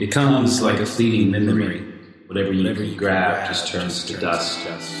becomes like a fleeting memory. Whatever you grab just turns to dust.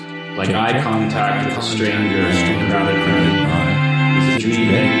 Like eye contact with a stranger in a crowded room is a dream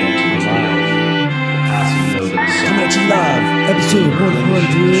that you alive. The passing note of the sun. Coming at you live, episode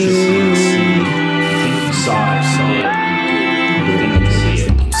 100. Think you saw it, think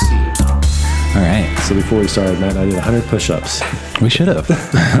you see it. All right. So before we started, Matt, I did 100 push-ups. We should have.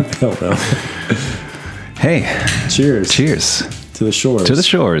 Hell no. Hey. Cheers. Cheers. To the shores. To the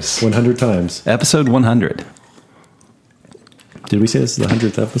shores. 100 times. Episode 100. Did we say this is the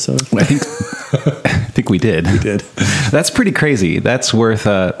 100th episode? I think we did. We did. That's pretty crazy. That's worth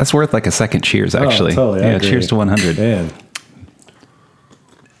like a second cheers, actually. Oh, totally. Yeah, cheers to 100. Man.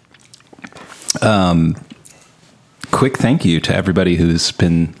 Quick thank you to everybody who's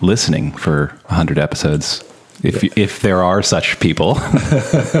been listening for 100 episodes. If there are such people.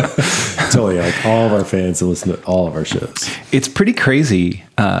 Totally. Like all of our fans that listen to all of our shows. It's pretty crazy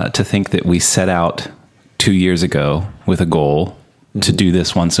to think that we set out 2 years ago with a goal to do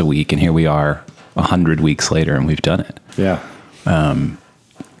this once a week, and here we are 100 weeks later, and we've done it. Yeah.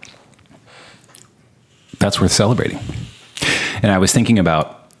 That's worth celebrating. And I was thinking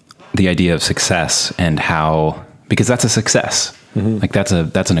about the idea of success and how, because that's a success, like that's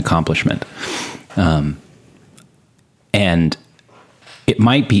an accomplishment. And it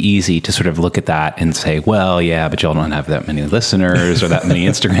might be easy to sort of look at that and say, well, yeah, but y'all don't have that many listeners or that many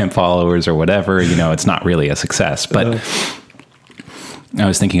Instagram followers or whatever, it's not really a success. But I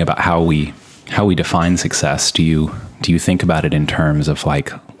was thinking about how we define success. Do you think about it in terms of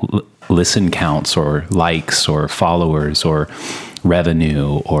like listen counts or likes or followers or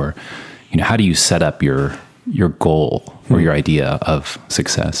revenue, or how do you set up your goal or your idea of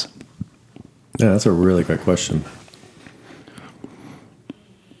success? Yeah, that's a really great question.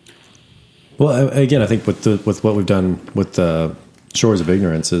 Well, again, I think with what we've done with the Shores of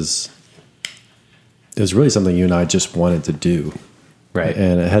Ignorance is really something you and I just wanted to do. Right.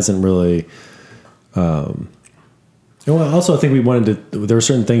 And it hasn't really, also I think there were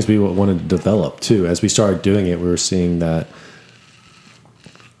certain things we wanted to develop too. As we started doing it, we were seeing that,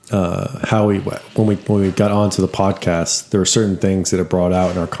 when we got onto the podcast, there were certain things that it brought out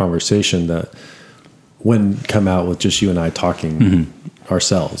in our conversation that wouldn't come out with just you and I talking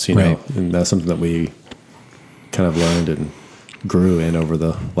ourselves, Right. And that's something that we kind of learned and grew in over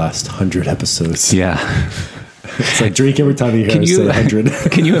the last 100 episodes. Yeah. It's like drink every time you hear us say 100.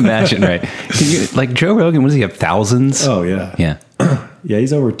 Can you imagine, right? Like Joe Rogan, what does he have, thousands? Oh, yeah. Yeah. Yeah,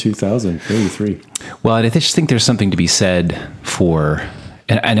 he's over 2,000, maybe 3. Well, I just think there's something to be said for,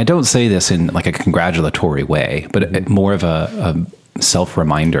 and I don't say this in like a congratulatory way, but more of a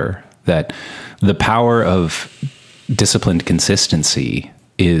self-reminder that the power of disciplined consistency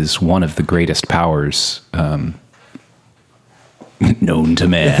is one of the greatest powers known to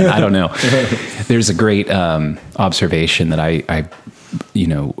man. I don't know. There's a great observation that I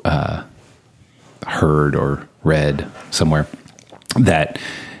heard or read somewhere that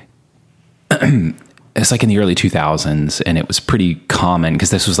it's like in the early 2000s, and it was pretty common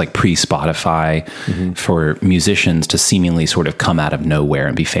because this was like pre-Spotify for musicians to seemingly sort of come out of nowhere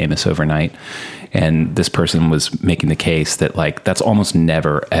and be famous overnight. And this person was making the case that like that's almost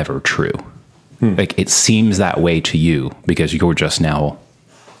never ever true. Like it seems that way to you because you're just now,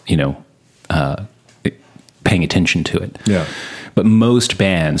 paying attention to it. Yeah. But most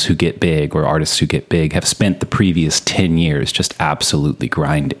bands who get big or artists who get big have spent the previous 10 years just absolutely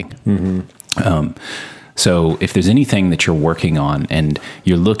grinding. So if there's anything that you're working on and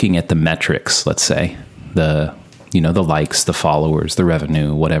you're looking at the metrics, let's say the likes, the followers, the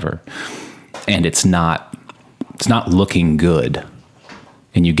revenue, whatever, and it's not looking good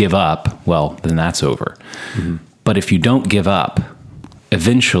and you give up, well, then that's over. But if you don't give up,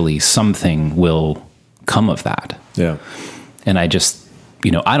 eventually something will come of that. Yeah. And I just,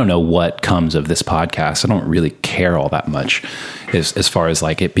 I don't know what comes of this podcast. I don't really care all that much as far as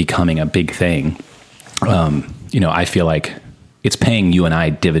like it becoming a big thing. I feel like it's paying you and I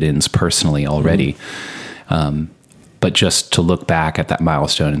dividends personally already. But just to look back at that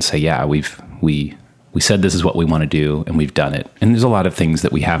milestone and say, yeah, we said this is what we want to do and we've done it. And there's a lot of things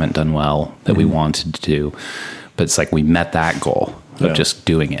that we haven't done well that we wanted to do, but it's like we met that goal of just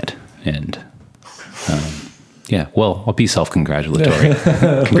doing it. And, yeah, well, I'll be self-congratulatory.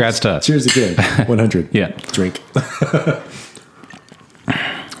 Congrats to us. Cheers again. 100. Yeah. Drink.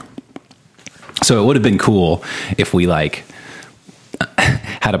 So it would have been cool if we like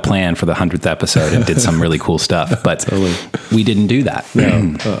had a plan for the 100th episode and did some really cool stuff, but we didn't do that.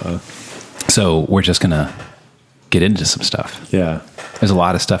 No. So we're just going to get into some stuff. Yeah. There's a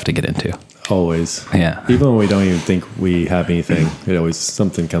lot of stuff to get into. Always. Yeah. Even when we don't even think we have anything, it always,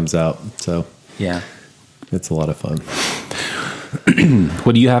 something comes out. So Yeah. it's a lot of fun.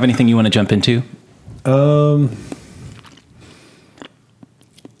 Well, do you have anything you want to jump into? Well,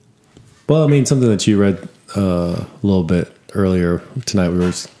 I mean, something that you read a little bit earlier tonight, we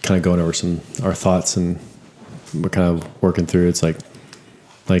were kind of going over our thoughts, and we're kind of working through. It's like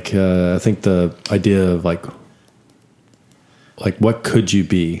I think the idea of like what could you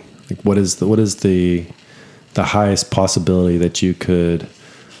be? Like what is the highest possibility that you could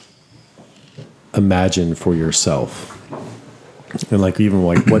imagine for yourself? And like even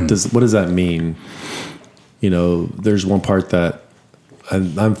like what does that mean? You know, there's one part that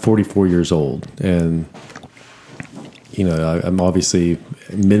I'm 44 years old, and you know, I'm obviously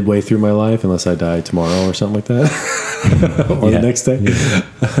midway through my life, unless I die tomorrow or something like that, or the next day. Yeah.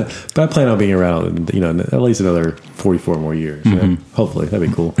 But I plan on being around, you know, at least another 44 more years. Mm-hmm. You know? Hopefully, that'd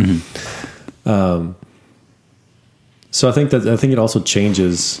be cool. Mm-hmm. So I think it also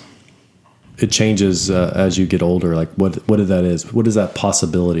changes. It changes as you get older. Like what that is. What is that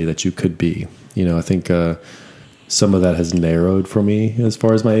possibility that you could be? You know, I think some of that has narrowed for me as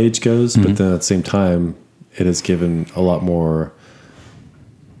far as my age goes, but then at the same time, it has given a lot more.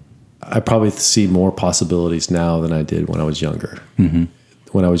 I probably see more possibilities now than I did when I was younger. Mm-hmm.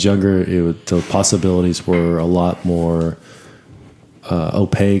 When I was younger, the possibilities were a lot more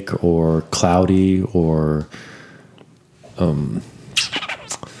opaque or cloudy, or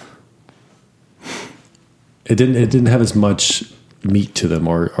it didn't have as much meat to them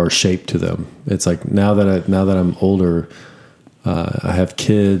or shape to them. It's like now that I'm older, I have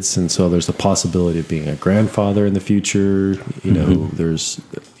kids, and so there's the possibility of being a grandfather in the future. You know, there's,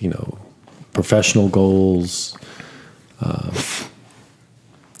 you know, professional goals,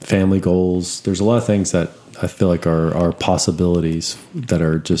 family goals. There's a lot of things that I feel like are possibilities that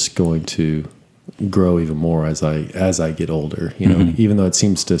are just going to grow even more as I get older. You know, even though it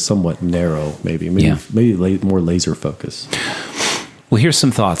seems to somewhat narrow, maybe more laser focus. Well, here's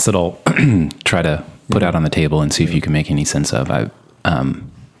some thoughts that I'll try to put out on the table and see if you can make any sense of. And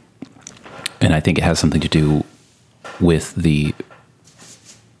I think it has something to do with the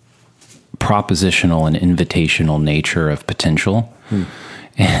propositional and invitational nature of potential.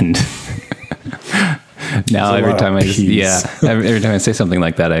 And now every time I say something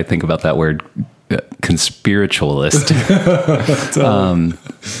like that, I think about that word conspiritualist.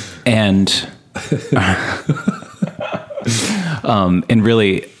 And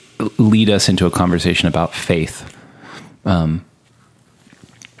really lead us into a conversation about faith. And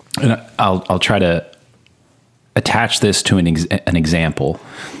I'll try to attach this to an example.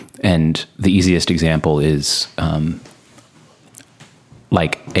 And the easiest example is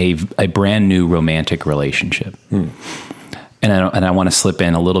like a brand new romantic relationship. And I want to slip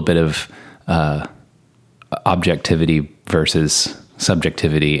in a little bit of objectivity versus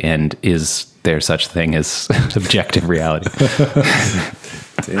subjectivity, and is there such thing as objective reality?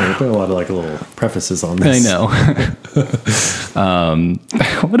 Damn, we put a lot of like little prefaces on this. I know.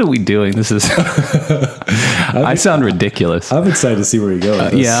 What are we doing? This is. I sound ridiculous. I'm excited to see where you go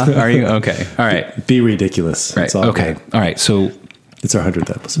with this. Yeah. Are you okay? All right. Be ridiculous. Right. Okay. Good. All right. So it's our 100th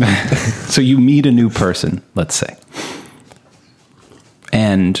episode. So you meet a new person, let's say,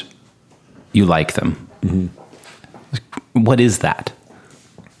 and you like them. What is that?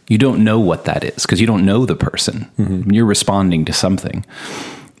 You don't know what that is because you don't know the person. You're responding to something.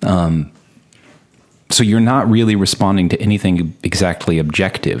 So you're not really responding to anything exactly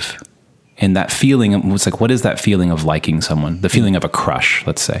objective. And that feeling, it's like, what is that feeling of liking someone? The feeling of a crush,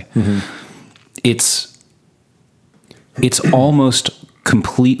 let's say. It's almost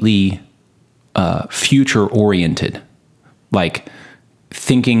completely future oriented, like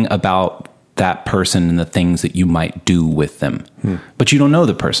thinking about that person and the things that you might do with them. But you don't know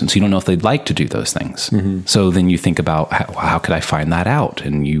the person, so you don't know if they'd like to do those things. So then you think about how could I find that out?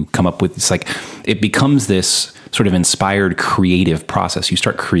 And you come up with, it's like, it becomes this sort of inspired creative process. You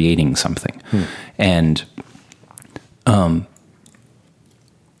start creating something. And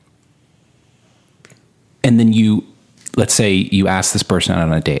then let's say you ask this person out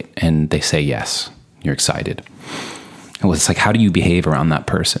on a date and they say yes. You're excited. And it's like, how do you behave around that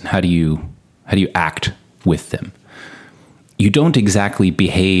person? How do you act with them? You don't exactly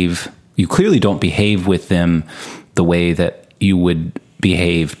behave. You clearly don't behave with them the way that you would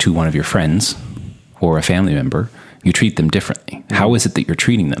behave to one of your friends or a family member. You treat them differently. How is it that you're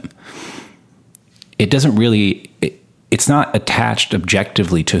treating them? It doesn't really, it's not attached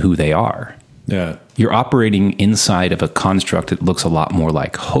objectively to who they are. Yeah. You're operating inside of a construct that looks a lot more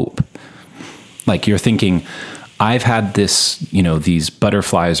like hope. Like you're thinking, I've had this, these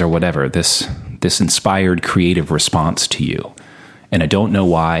butterflies or whatever, this inspired creative response to you, and I don't know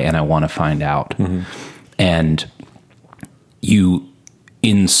why, and I want to find out. And you,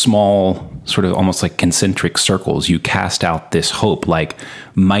 in small, sort of almost like concentric circles, you cast out this hope, like,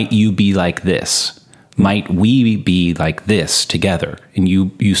 might you be like this? Might we be like this together? And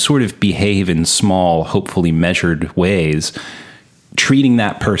you sort of behave in small, hopefully measured ways, treating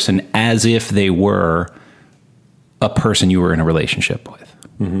that person as if they were a person you were in a relationship with.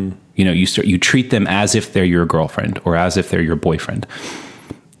 You treat them as if they're your girlfriend or as if they're your boyfriend.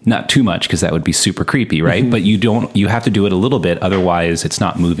 Not too much, because that would be super creepy, right? But you have to do it a little bit, otherwise it's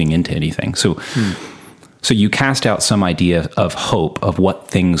not moving into anything. So you cast out some idea of hope of what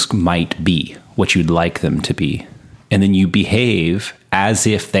things might be, what you'd like them to be. And then you behave as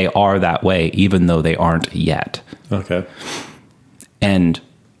if they are that way, even though they aren't yet. Okay. And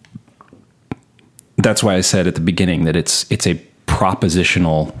that's why I said at the beginning that it's a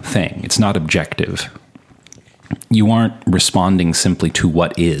propositional thing. It's not objective. You aren't responding simply to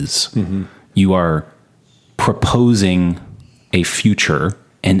what is. You are proposing a future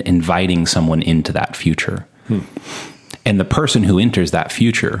and inviting someone into that future. And the person who enters that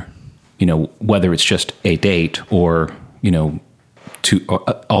future, whether it's just a date or,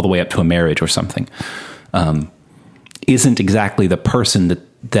 all the way up to a marriage or something, isn't exactly the person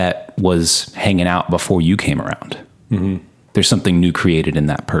that was hanging out before you came around. There's something new created in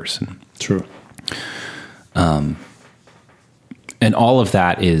that person. True. And all of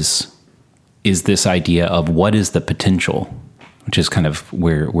that is this idea of what is the potential, which is kind of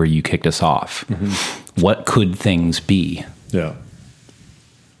where you kicked us off. What could things be? Yeah.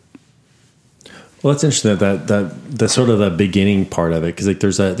 Well, it's interesting that sort of the beginning part of it, because like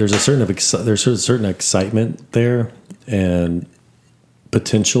there's a certain excitement there and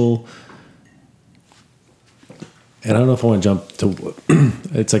potential. And I don't know if I want to jump to.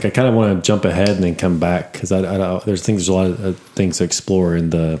 It's like I kind of want to jump ahead and then come back, because there's a lot of things to explore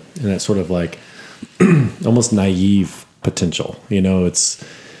in that sort of like almost naive potential.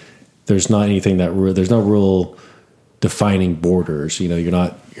 There's not anything there's no real defining borders. You're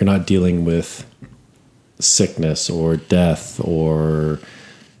not dealing with sickness or death or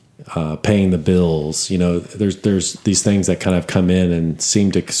paying the bills. There's these things that kind of come in and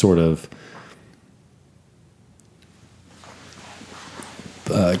seem to sort of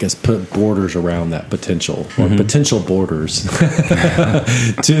put borders around that potential, or potential borders to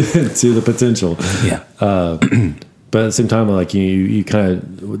the potential. Yeah. But at the same time, like you kind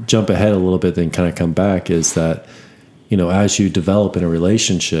of jump ahead a little bit, then kind of come back, is that, as you develop in a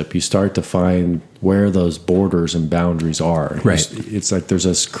relationship, you start to find where those borders and boundaries are. Right. It's like there's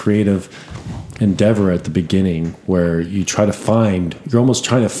this creative endeavor at the beginning where you're almost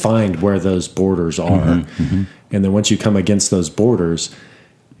trying to find where those borders are. And then once you come against those borders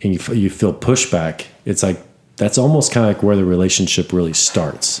and you feel pushback, it's like, that's almost kind of like where the relationship really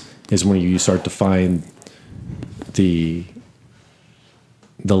starts, is when you start to find the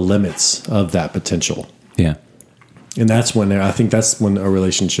limits of that potential. Yeah. And that's when I think that's when a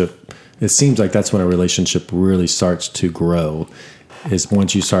relationship, it seems like that's when a relationship really starts to grow, is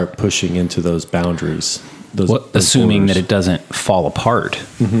once you start pushing into those boundaries. Those assuming borders. that it doesn't fall apart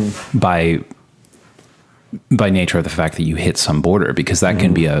by nature of the fact that you hit some border, because that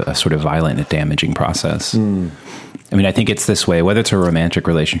can be a sort of violent and damaging process. I mean, I think it's this way, whether it's a romantic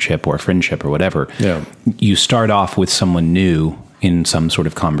relationship or a friendship or whatever. Yeah. You start off with someone new in some sort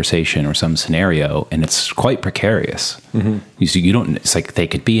of conversation or some scenario, and it's quite precarious. It's like they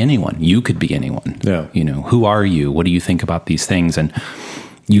could be anyone. You could be anyone. Yeah. Who are you? What do you think about these things? And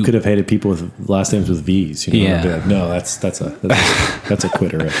you could have hated people with last names with V's. Yeah. Be like, no, that's a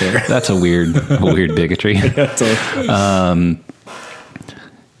quitter right there. That's a weird bigotry.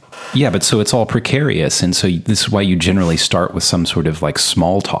 Yeah, but so it's all precarious. And so this is why you generally start with some sort of like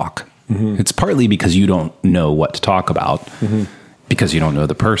small talk. It's partly because you don't know what to talk about, because you don't know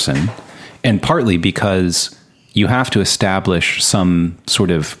the person, and partly because you have to establish some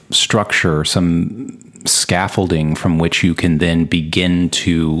sort of structure, some scaffolding from which you can then begin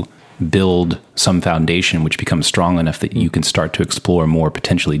to build some foundation which becomes strong enough that you can start to explore more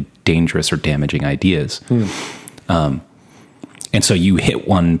potentially dangerous or damaging ideas. And so you hit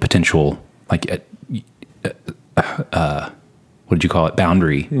one potential, like, what did you call it?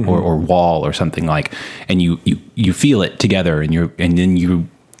 Boundary or wall or something, like, and you feel it together, and then you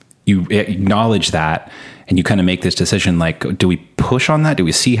acknowledge that, and you kind of make this decision, like, do we push on that? Do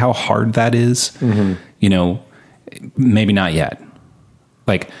we see how hard that is? Maybe not yet.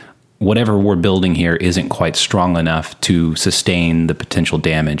 Like, whatever we're building here isn't quite strong enough to sustain the potential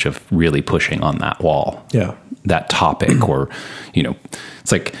damage of really pushing on that wall. Yeah. that topic, or,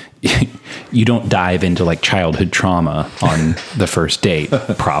 it's like you don't dive into like childhood trauma on the first date,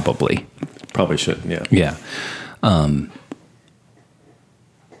 probably. Probably shouldn't. Yeah. Yeah.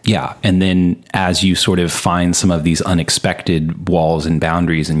 Yeah. And then as you sort of find some of these unexpected walls and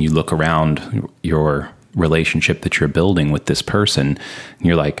boundaries, and you look around your relationship that you're building with this person, and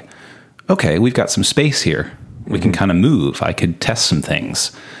you're like, okay, we've got some space here. We can kind of move. I could test some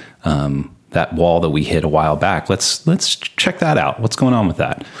things. That wall that we hit a while back, let's check that out. What's going on with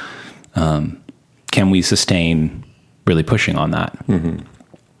that? Can we sustain really pushing on that? Mm-hmm.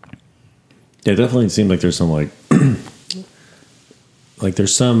 Yeah, it definitely seems like there's some like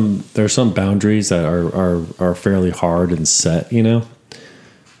there's some boundaries that are fairly hard and set,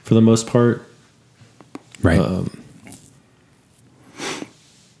 for the most part. Right.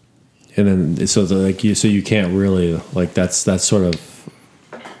 And then so you can't really, like, that's sort of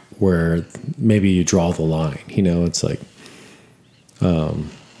where maybe you draw the line, it's like, I'm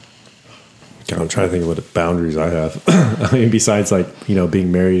trying to think of what boundaries I have. I mean, besides like,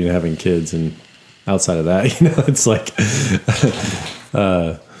 being married and having kids, and outside of that, it's like,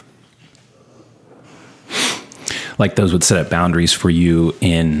 like those would set up boundaries for you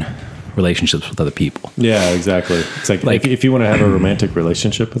in relationships with other people. Yeah, exactly. It's like if you want to have a romantic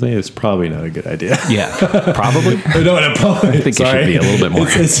relationship with me, it's probably not a good idea. Yeah, probably. No, probably. I think it should be a little bit more.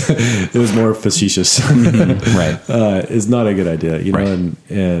 It was more facetious. Right. It's not a good idea, right.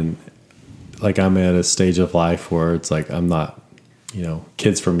 and like I'm at a stage of life where it's like I'm not, more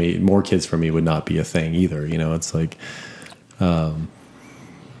kids for me would not be a thing either. It's like,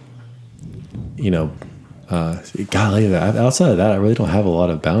 golly, outside of that, I really don't have a lot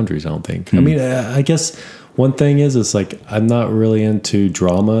of boundaries, I don't think. Mm. I mean, I guess one thing is like I'm not really into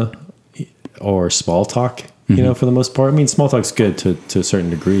drama or small talk, for the most part. I mean, small talk's good to a certain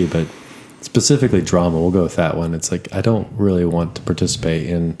degree, but specifically drama, we'll go with that one. It's like I don't really want to participate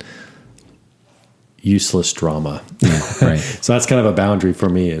in useless drama. Yeah, right. So that's kind of a boundary for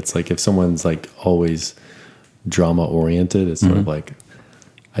me. It's like if someone's like always drama oriented, it's sort of like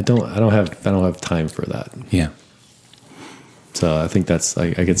I don't have time for that. Yeah. So I think I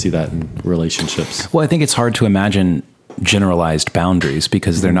could see that in relationships. Well, I think it's hard to imagine generalized boundaries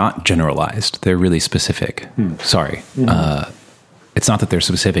because they're not generalized. They're really specific. Sorry. It's not that they're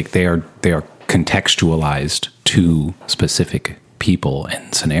specific. They are contextualized to specific people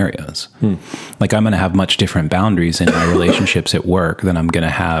and scenarios. Like I'm going to have much different boundaries in my relationships at work than I'm going to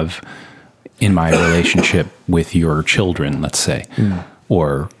have in my relationship with your children, let's say.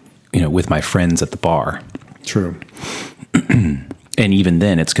 Or, with my friends at the bar. True. And even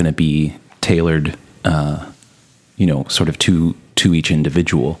then it's going to be tailored, sort of to each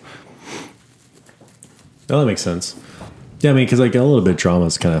individual. Oh, that makes sense. Yeah. I mean, cause like a little bit of drama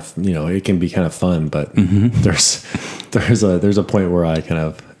is kind of, it can be kind of fun, but there's a point where I kind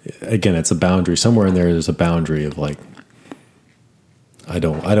of, again, it's a boundary somewhere in there. There's a boundary of like, I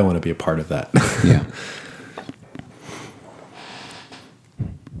don't want to be a part of that. Yeah.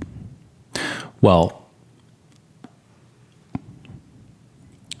 Well,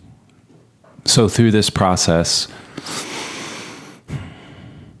 so through this process,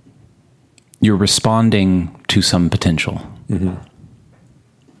 you're responding to some potential,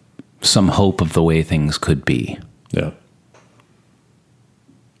 some hope of the way things could be. Yeah.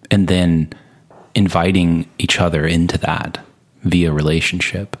 And then inviting each other into that via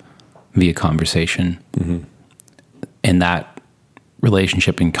relationship, via conversation. And that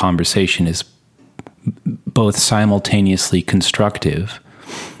relationship and conversation is both simultaneously constructive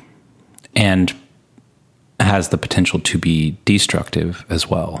and has the potential to be destructive as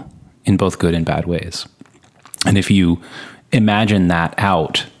well, in both good and bad ways. And if you imagine that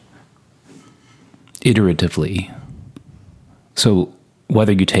out iteratively, so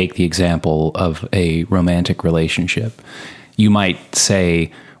whether you take the example of a romantic relationship, you might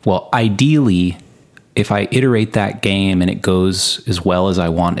say, well, ideally, if I iterate that game and it goes as well as I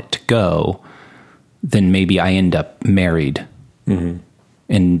want it to go, then maybe I end up married and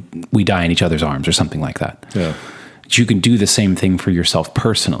we die in each other's arms or something like that. Yeah. But you can do the same thing for yourself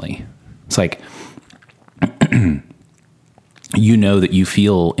personally. It's like, that you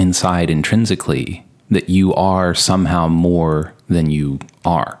feel inside intrinsically that you are somehow more than you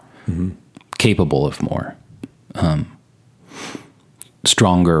are, capable of more,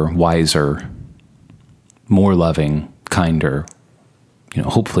 stronger, wiser, more loving, kinder.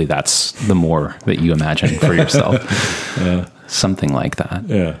 Hopefully that's the more that you imagine for yourself. Yeah. Something like that.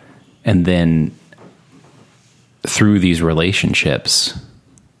 Yeah. And then through these relationships,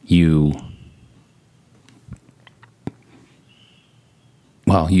 you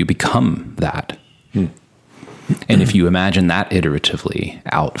become that. And if you imagine that iteratively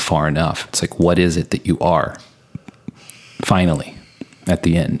out far enough, it's like, what is it that you are finally at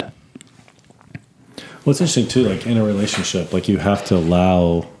the end? Well, it's interesting too, like in a relationship, like you have to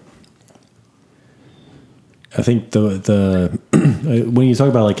allow, I think the when you talk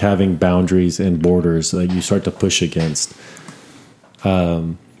about like having boundaries and borders that you start to push against,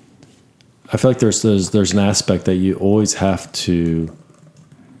 I feel like there's an aspect that you always have to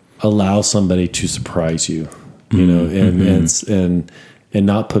allow somebody to surprise you, you know, and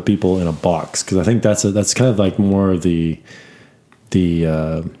not put people in a box, because I think that's kind of like more of the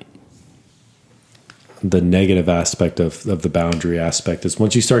negative aspect of the boundary aspect is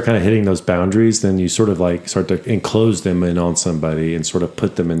once you start kind of hitting those boundaries, then you sort of like start to enclose them in on somebody and sort of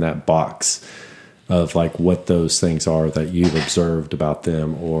put them in that box of like what those things are that you've observed about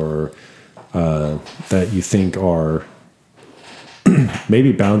them, or that you think are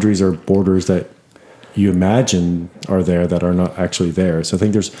maybe boundaries or borders that you imagine are there that are not actually there. So I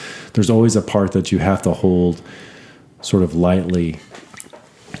think there's always a part that you have to hold sort of lightly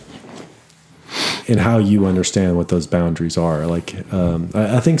in how you understand what those boundaries are. Like,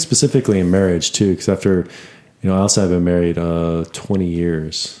 I think specifically in marriage too, because after, Elsa, I've been married 20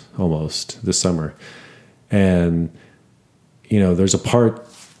 years almost this summer. And, there's a part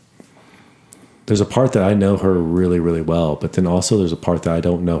that I know her really, really well, but then also there's a part that I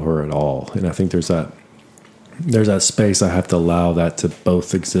don't know her at all. And I think there's that space I have to allow that to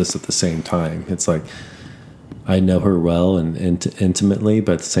both exist at the same time. It's like, I know her well and intimately,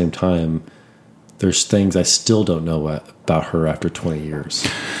 but at the same time, there's things I still don't know about her after 20 years.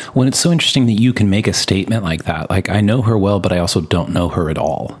 Well, it's so interesting that you can make a statement like that. Like, I know her well, but I also don't know her at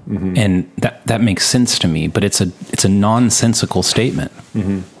all. Mm-hmm. And that makes sense to me, but it's a nonsensical statement.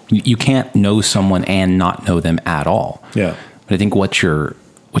 Mm-hmm. You can't know someone and not know them at all. Yeah. But I think what you're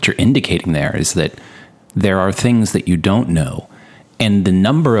indicating there is that there are things that you don't know, and the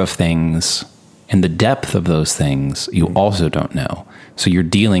number of things and the depth of those things you also don't know. So you're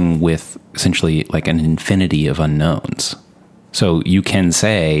dealing with essentially like an infinity of unknowns. So you can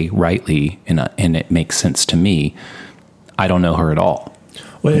say rightly, and it makes sense to me, I don't know her at all.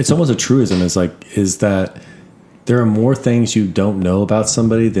 Well, it's almost a truism. Is that there are more things you don't know about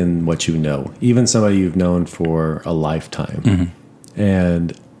somebody than what you know, even somebody you've known for a lifetime. Mm-hmm.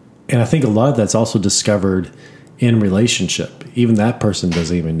 And I think a lot of that's also discovered in relationship. Even that person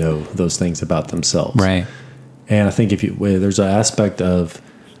doesn't even know those things about themselves. Right. And I think there's an aspect of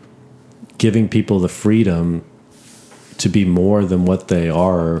giving people the freedom to be more than what they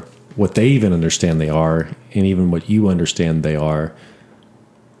are, what they even understand they are, and even what you understand they are,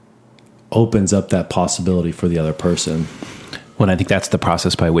 opens up that possibility for the other person. Well, I think that's the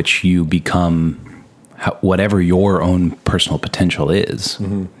process by which you become whatever your own personal potential is.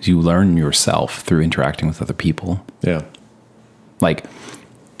 Mm-hmm. You learn yourself through interacting with other people. Yeah. Like,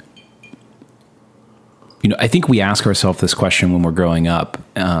 I think we ask ourselves this question when we're growing up,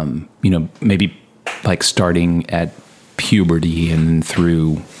 maybe like starting at puberty and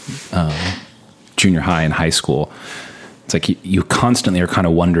through junior high and high school. It's like you constantly are kind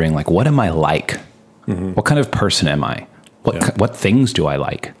of wondering, like, what am I like? Mm-hmm. What kind of person am I? What things do I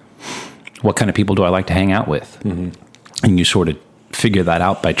like? What kind of people do I like to hang out with? Mm-hmm. And you sort of figure that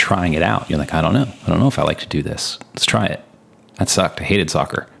out by trying it out. You're like, I don't know. I don't know if I like to do this. Let's try it. That sucked. I hated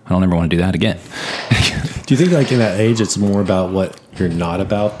soccer. I don't ever want to do that again. Do you think like in that age, it's more about what you're not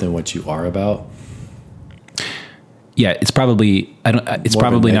about than what you are about? Yeah, it's probably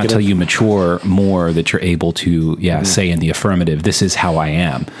probably not until you mature more that you're able to say in the affirmative, this is how I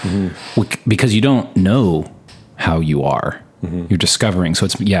am. Mm-hmm. Because you don't know how you are. Mm-hmm. You're discovering. So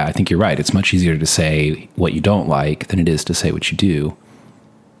I think you're right. It's much easier to say what you don't like than it is to say what you do.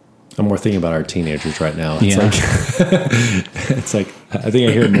 I'm more thinking about our teenagers right now. It's like I think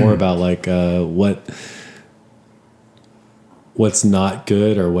I hear more about like what's not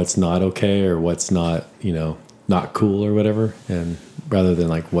good or what's not okay or what's not, not cool or whatever, and rather than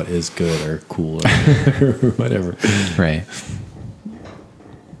like what is good or cool or whatever. Right.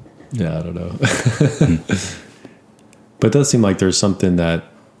 Yeah, I don't know. But it does seem like there's something that,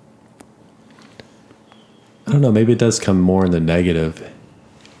 I don't know, maybe it does come more in the negative.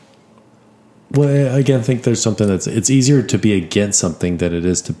 Well, again, I think there's something it's easier to be against something than it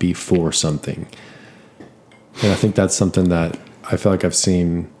is to be for something. And I think that's something that I feel like I've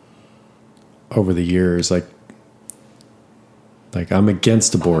seen over the years, like I'm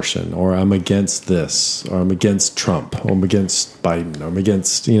against abortion, or I'm against this, or I'm against Trump, or I'm against Biden, or I'm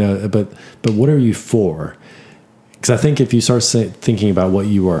against, but what are you for? Because I think if you start thinking about what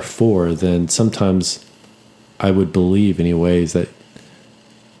you are for, then sometimes I would believe anyways that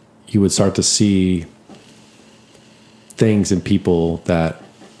you would start to see things in people that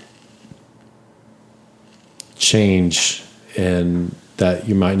change and that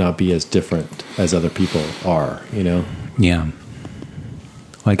you might not be as different as other people are, you know? Yeah.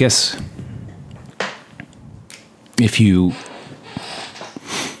 Well, I guess if you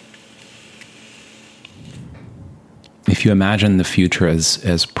imagine the future as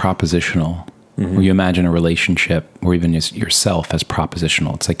propositional, or you imagine a relationship or even as yourself as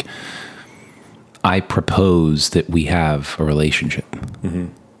propositional, it's like, I propose that we have a relationship.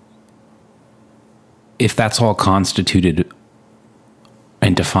 If that's all constituted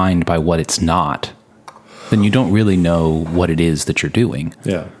and defined by what it's not, then you don't really know what it is that you're doing.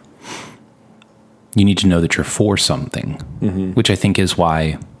 Yeah. You need to know that you're for something, which I think is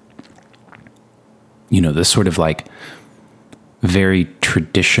why, this sort of like very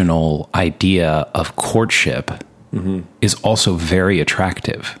traditional idea of courtship is also very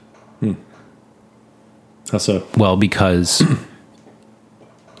attractive. How so? Well, because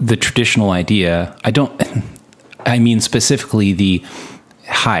the traditional idea, I mean specifically the,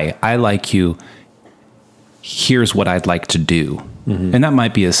 hi, I like you, here's what I'd like to do. And that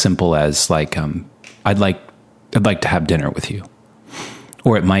might be as simple as like, I'd like to have dinner with you.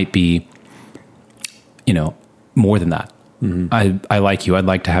 Or it might be, more than that. I like you. I'd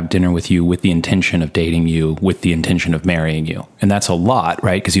like to have dinner with you with the intention of dating you, with the intention of marrying you. And that's a lot,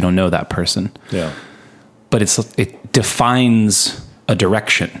 right? Because you don't know that person. Yeah. But it defines a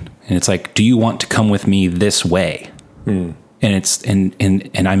direction. And it's like, do you want to come with me this way? And it's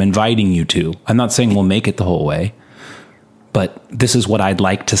and I'm inviting you to. I'm not saying we'll make it the whole way, but this is what I'd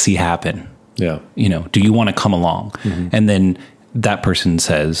like to see happen. Yeah. Do you want to come along? And then that person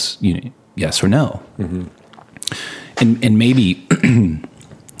says, yes or no. And maybe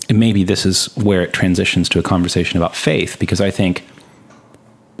this is where it transitions to a conversation about faith, because I think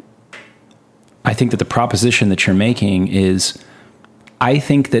that the proposition that you're making is, I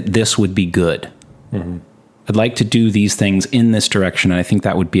think that this would be good. I'd like to do these things in this direction, and I think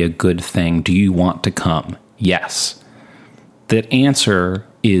that would be a good thing. Do you want to come? Yes. That answer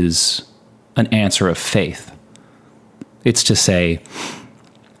is an answer of faith. It's to say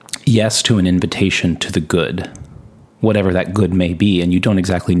yes to an invitation to the good, whatever that good may be, and you don't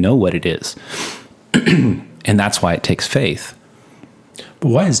exactly know what it is. And that's why it takes faith. But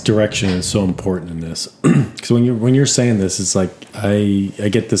why is direction so important in this? Because when you're saying this, it's like I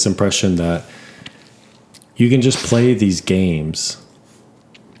get this impression that you can just play these games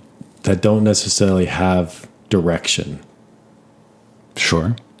that don't necessarily have direction.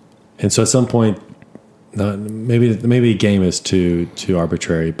 Sure. And so at some point, maybe a game is too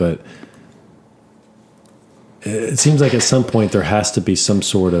arbitrary, but it seems like at some point there has to be some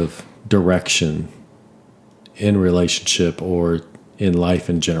sort of direction in relationship or in life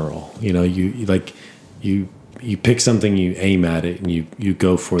in general. You pick something, you aim at it, and you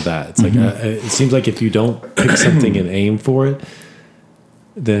go for that. It's like it seems like if you don't pick something and aim for it,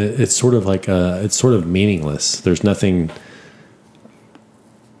 then it's sort of like it's sort of meaningless. There's nothing,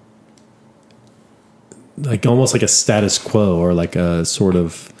 like almost like a status quo, or like a sort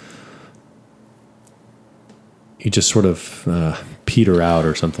of, you just sort of peter out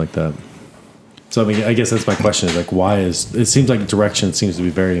or something like that. So I mean, I guess that's my question, is like, why is it seems like direction seems to be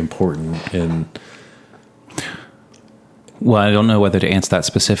very important in. Well, I don't know whether to answer that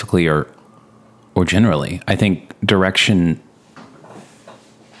specifically or generally. I think directionality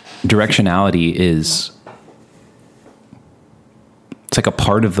is, it's like a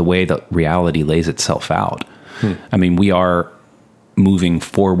part of the way that reality lays itself out. I mean, we are moving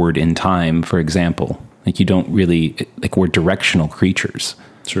forward in time, for example. Like, you don't really, like, we're directional creatures.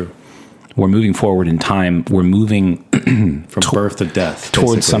 True. We're moving forward in time. We're moving from birth to death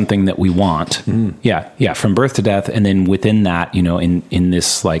towards basically. Something that we want. Yeah. From birth to death. And then within that, in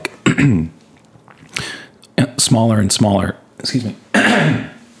this like smaller and smaller,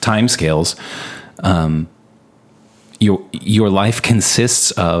 time scales, your life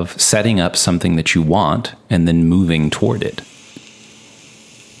consists of setting up something that you want and then moving toward it.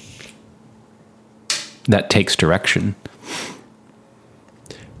 That takes direction.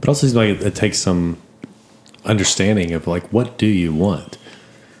 But also seems like it takes some understanding of like, what do you want?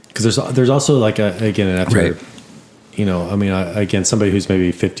 Because there's also like again after, right. Again, somebody who's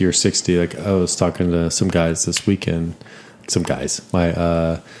maybe 50 or 60. Like, I was talking to some guys this weekend. Some guys, my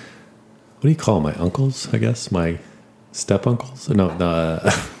what do you call them? My uncles? I guess my step uncles. No,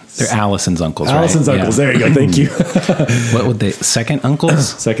 they're Allison's uncles. Allison's right? uncles. Yeah. There you go. Thank you. What would they? Second uncles?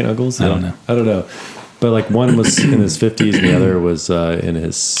 Second uncles? I don't know. I don't know. But like one was in his 50s and the other was in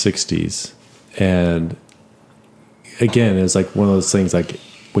his 60s. And again, it's like one of those things, like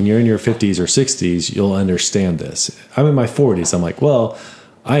when you're in your 50s or 60s, you'll understand this. I'm in my 40s. I'm like, well,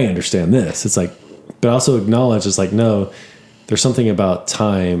 I understand this. It's like, but I also acknowledge it's like, no, there's something about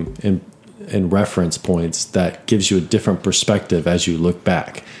time and reference points that gives you a different perspective as you look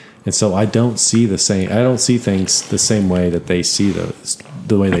back. And so I don't see things the same way that they see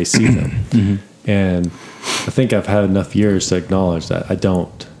the way they see them. Mm-hmm. And I think I've had enough years to acknowledge that I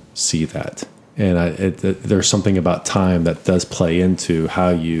don't see that. And there's something about time that does play into how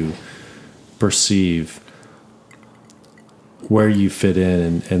you perceive where you fit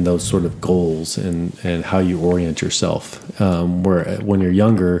in and those sort of goals and how you orient yourself. Where when you're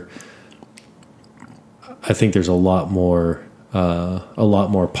younger, I think there's a lot more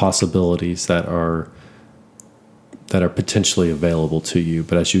possibilities that are potentially available to you.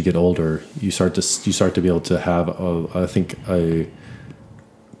 But as you get older, you start to be able to have a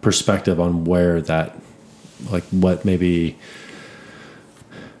perspective on where that, like what maybe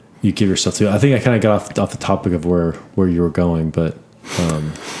you give yourself to. I think I kind of got off the topic of where you were going, but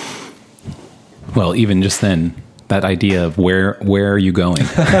well, even just then, that idea of where are you going?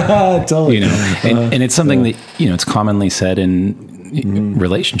 Totally. You know, and it's something that, you know, it's commonly said in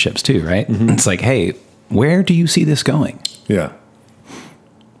relationships too, right? Mm-hmm. It's like, hey, where do you see this going? Yeah.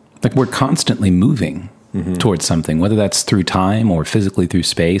 Like we're constantly moving towards something, whether that's through time or physically through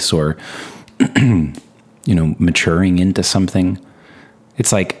space or, you know, maturing into something.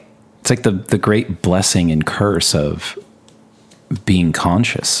 It's like the great blessing and curse of being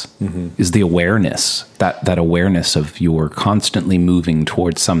conscious is the awareness, that awareness of you're constantly moving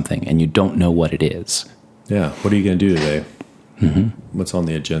towards something and you don't know what it is. Yeah. What are you going to do today? Mm-hmm. What's on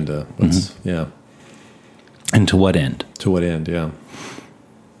the agenda? Yeah. And to what end? To what end? Yeah.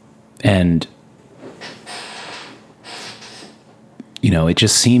 And, you know, it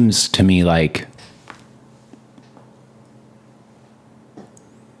just seems to me like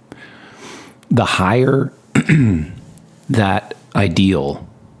the higher that ideal,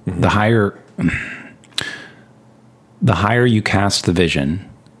 the higher you cast the vision,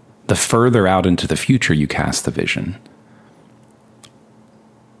 the further out into the future you cast the vision,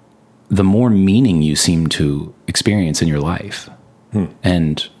 the more meaning you seem to experience in your life.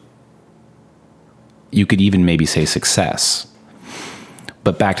 And you could even maybe say success.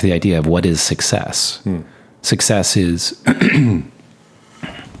 But back to the idea of what is success? Success is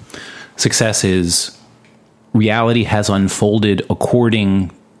reality has unfolded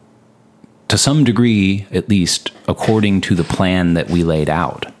according, to some degree, at least, according to the plan that we laid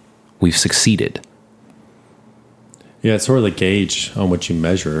out. We've succeeded. Yeah, it's sort of the gauge on what you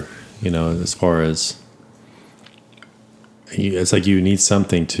measure, you know, as far as it's like you need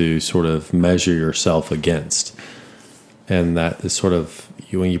something to sort of measure yourself against. And that is sort of,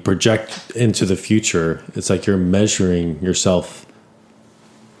 when you project into the future, it's like you're measuring yourself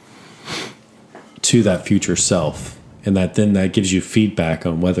to that future self. And that gives you feedback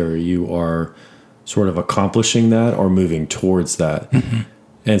on whether you are sort of accomplishing that or moving towards that. Mm-hmm.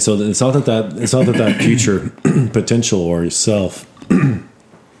 And so it's not that future potential or yourself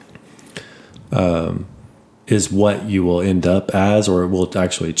is what you will end up as, or it will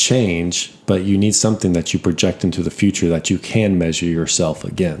actually change, but you need something that you project into the future that you can measure yourself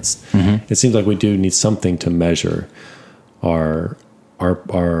against. Mm-hmm. It seems like we do need something to measure our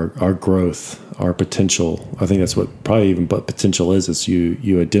growth, our potential. I think that's what potential is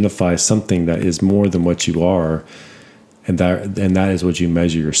you identify something that is more than what you are, and that is what you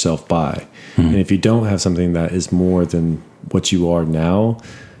measure yourself by. Mm-hmm. And if you don't have something that is more than what you are now,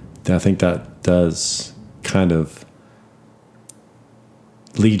 then I think that does kind of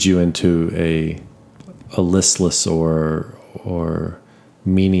lead you into a listless or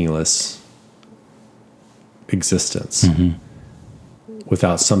meaningless existence. Mm-hmm.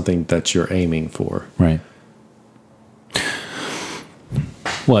 Without something that you're aiming for. Right.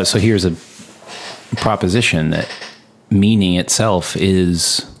 Well, so here's a proposition that meaning itself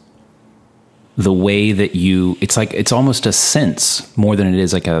is the way that it's almost a sense more than it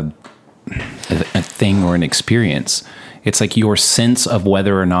is like a thing or an experience. It's like your sense of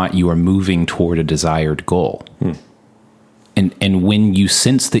whether or not you are moving toward a desired goal. And when you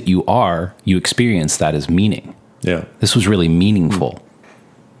sense that you are, you experience that as meaning. Yeah. This was really meaningful.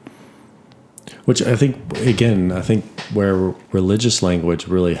 Which I think where religious language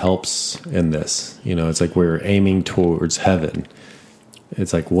really helps in this, you know, it's like we're aiming towards heaven.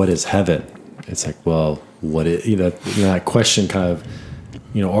 It's like, what is heaven? It's like, well, what is, that question kind of,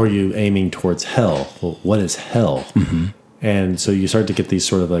 you know, are you aiming towards hell? Well, what is hell? Mm-hmm. And so you start to get these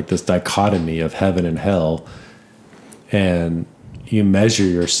sort of like this dichotomy of heaven and hell, and you measure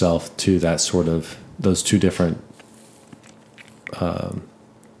yourself to that sort of, those two different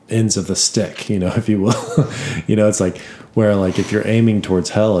ends of the stick, if you will. It's like where like if you're aiming towards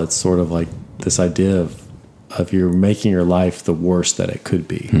hell, it's sort of like this idea of you're making your life the worst that it could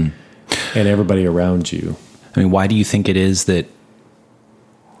be, and everybody around you. I mean, why do you think it is that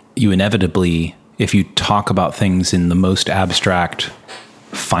you inevitably, if you talk about things in the most abstract,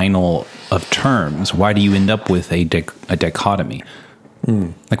 final of terms, why do you end up with a dichotomy?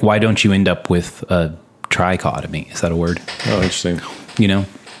 Like, why don't you end up with a trichotomy? Is that a word? Oh, interesting. Yeah.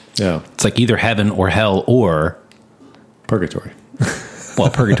 It's like either heaven or hell or purgatory. Well,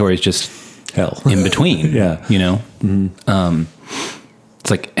 purgatory is just hell in between. Yeah. Mm-hmm.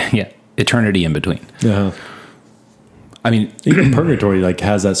 It's like, eternity in between. Yeah. I mean, even purgatory like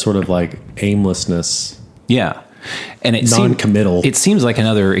has that sort of like aimlessness. Yeah. And it non-committal. It seems like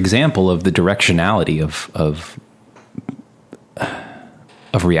another example of the directionality of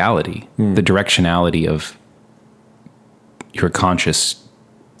reality, the directionality of your conscious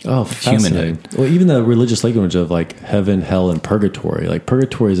humanhood. Well, even the religious language of like heaven, hell, and purgatory. Like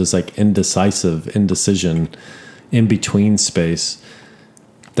purgatory is this like indecision, in between space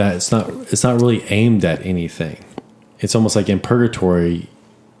that it's not really aimed at anything. It's almost like in purgatory,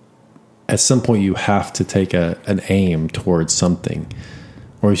 at some point you have to take an aim towards something,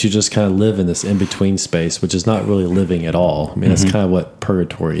 or you should just kind of live in this in-between space, which is not really living at all. I mean, that's kind of what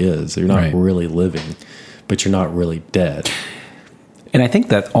purgatory is. You're not really living, but you're not really dead. And I think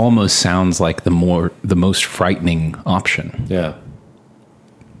that almost sounds like the most frightening option. Yeah.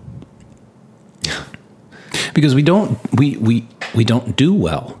 Because we don't do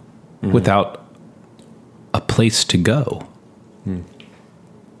well without a place to go.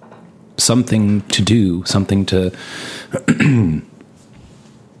 Something to do, something to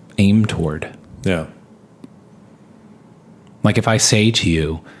aim toward. Yeah. Like if I say to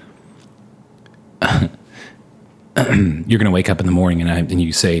you, you're going to wake up in the morning and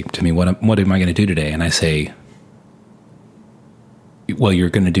you say to me, what am I going to do today? And I say, well, you're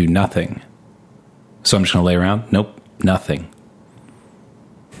going to do nothing. So I'm just going to lay around? Nope, nothing.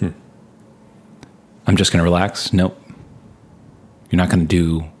 I'm just going to relax? Nope. You're not going to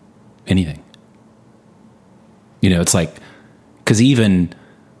do anything. It's like, because even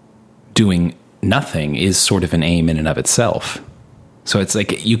doing nothing is sort of an aim in and of itself. So it's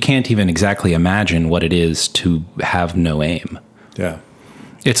like you can't even exactly imagine what it is to have no aim. Yeah.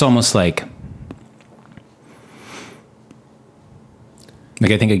 It's almost like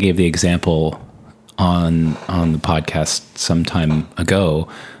I think I gave the example on the podcast some time ago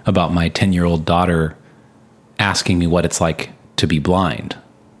about my 10-year-old daughter asking me what it's like to be blind.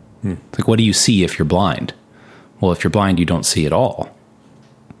 It's like, what do you see if you're blind? Well, if you're blind, you don't see at all.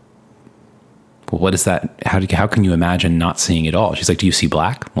 Well, what is that? How can you imagine not seeing at all? She's like, do you see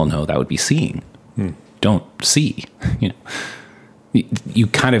black? Well, no, that would be seeing. Don't see. You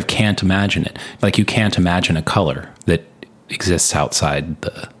kind of can't imagine it. Like you can't imagine a color that exists outside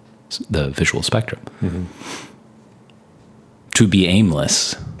the visual spectrum. To be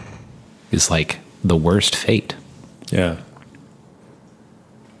aimless is like the worst fate. Yeah.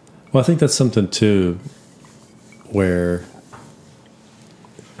 Well, I think that's something too, where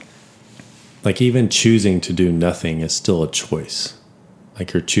like even choosing to do nothing is still a choice.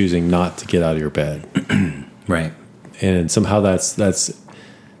 Like you're choosing not to get out of your bed. Right. And somehow that's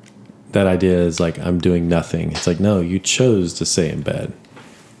that idea is like, I'm doing nothing. It's like, no, you chose to stay in bed.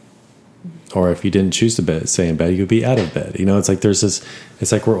 Or if you didn't choose to stay in bed, you could be out of bed. It's like there's this,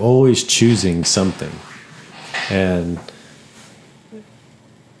 it's like we're always choosing something. And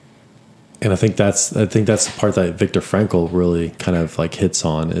I think that's the part that Viktor Frankl really kind of like hits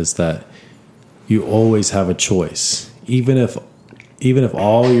on, is that you always have a choice. Even if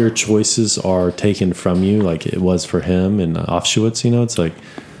all your choices are taken from you, like it was for him in Auschwitz, it's like,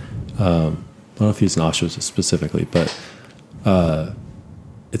 I don't know if he's in Auschwitz specifically, but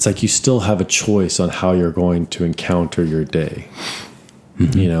it's like you still have a choice on how you're going to encounter your day,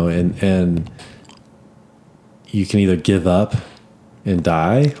 and you can either give up and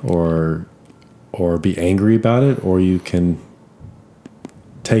die or be angry about it, or you can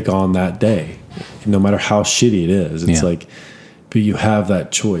take on that day, no matter how shitty it is. It's like, but you have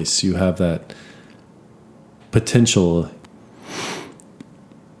that choice. You have that potential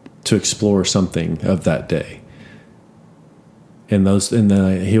to explore something of that day. And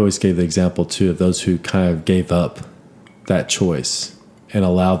then he always gave the example too of those who kind of gave up that choice and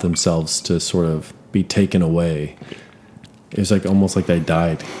allowed themselves to sort of be taken away. It was like almost like they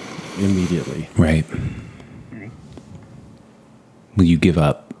died immediately. Right. When you give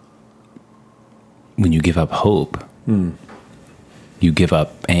up hope, you give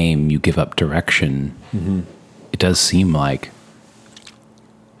up aim, you give up direction. It does seem like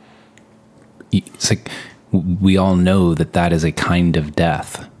it's like we all know that is a kind of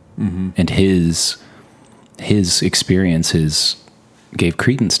death, and his experiences gave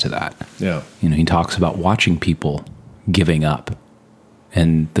credence to that. Yeah. He talks about watching people giving up,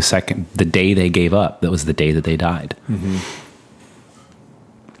 and the day they gave up, that was the day that they died.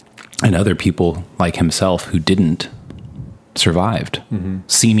 And other people like himself who didn't survived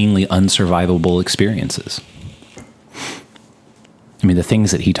seemingly unsurvivable experiences. I mean, the things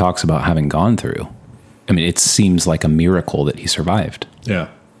that he talks about having gone through, I mean, it seems like a miracle that he survived. Yeah.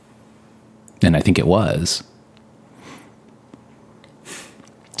 And I think it was.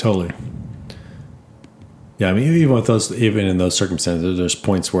 Totally. Yeah, I mean, even in those circumstances, there's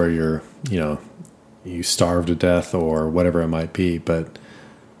points where you starve to death or whatever it might be, but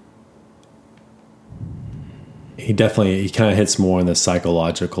he kind of hits more on the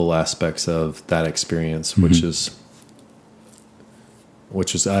psychological aspects of that experience, which is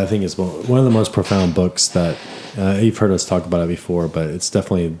I think is one of the most profound books that you've heard us talk about it before, but it's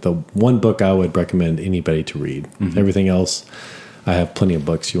definitely the one book I would recommend anybody to read. Everything else, I have plenty of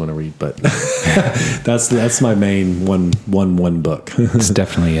books you want to read, but that's my main one book. It's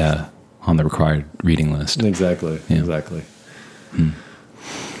definitely on the required reading list. Exactly. Yeah. Exactly.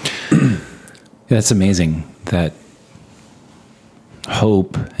 That's amazing that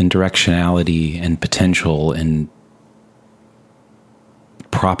hope and directionality and potential and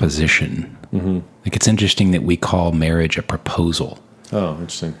proposition. Like, it's interesting that we call marriage a proposal. Oh,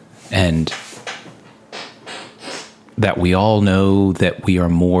 interesting. And that we all know that we are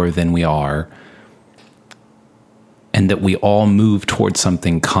more than we are, and that we all move towards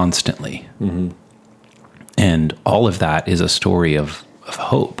something constantly. And all of that is a story of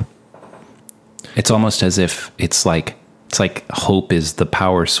hope. It's almost as if it's like hope is the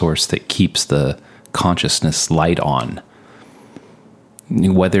power source that keeps the consciousness light on.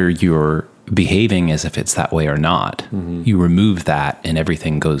 Whether you're behaving as if it's that way or not, you remove that and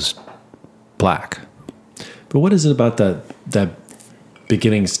everything goes black. But what is it about that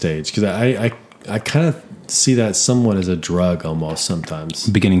beginning stage? Because I kind of see that somewhat as a drug almost sometimes.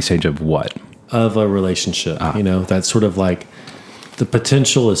 Beginning stage of what? Of a relationship. That sort of like the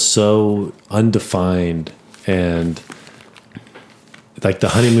potential is so undefined, and like the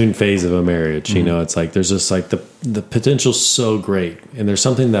honeymoon phase of a marriage, it's like there's just like the potential's so great, and there's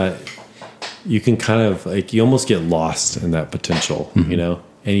something that you can kind of like, you almost get lost in that potential, and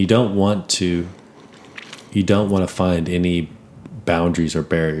you don't want to find any boundaries or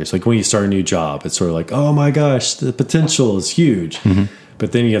barriers. Like when you start a new job, it's sort of like, oh my gosh, the potential is huge,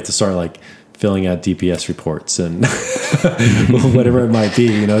 but then you have to start like filling out DPS reports and whatever it might be,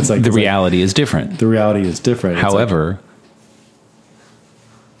 it's like the reality is different. The reality is different. However,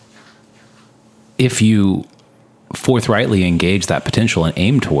 if you forthrightly engage that potential and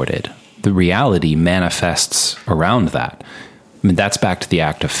aim toward it, the reality manifests around that. I mean, that's back to the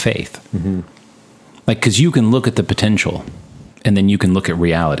act of faith. Like, because you can look at the potential and then you can look at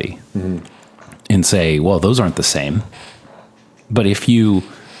reality and say, well, those aren't the same. But if you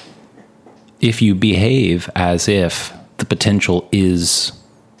behave as if the potential is,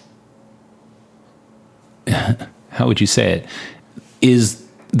 how would you say it? Is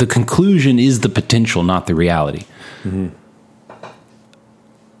the conclusion is the potential, not the reality.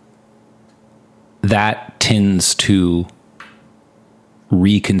 That tends to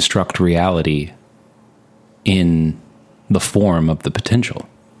reconstruct reality in the form of the potential.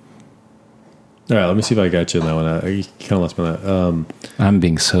 All right, let me see if I got you in that one. You kind of lost me on that. I'm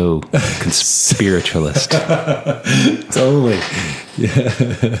being so spiritualist. Totally.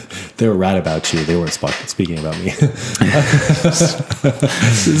 Yeah. They were right about you. They weren't speaking about me.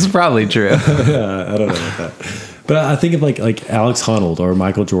 This is probably true. Yeah, I don't know about that. But I think of like Alex Honnold or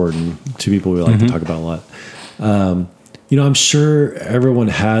Michael Jordan, two people we like to talk about a lot. I'm sure everyone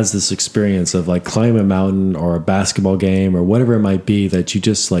has this experience of like climbing a mountain or a basketball game or whatever it might be that you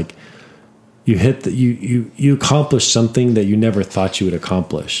just like, you hit you accomplish something that you never thought you would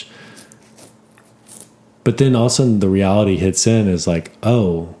accomplish. But then all of a sudden the reality hits in is like,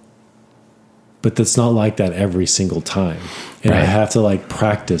 oh, but that's not like that every single time. And right. I have to like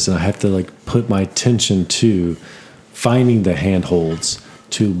practice, and I have to like put my attention to finding the handholds,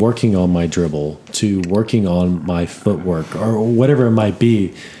 to working on my dribble, to working on my footwork, or whatever it might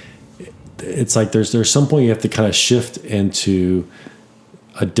be. It's like there's some point you have to kind of shift into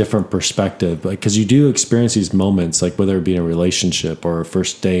a different perspective, because you do experience these moments, like whether it be in a relationship or a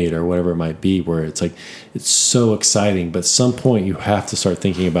first date or whatever it might be, where it's like it's so exciting, but at some point you have to start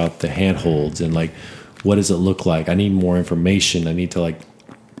thinking about the handholds and like, what does it look like? I need more information. I need to like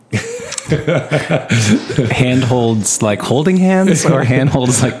Handholds like holding hands or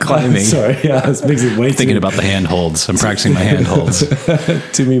handholds like climbing? Sorry, yeah, I was mixing way Thinking about the handholds. I'm practicing my handholds.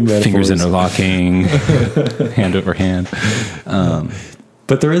 too many metaphors. Fingers interlocking, hand over hand.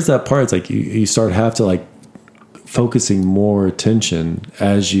 But there is that part. It's like you start have to like focusing more attention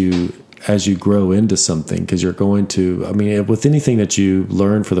as you grow into something, because you're going to. I mean, with anything that you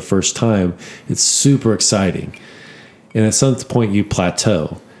learn for the first time, it's super exciting, and at some point you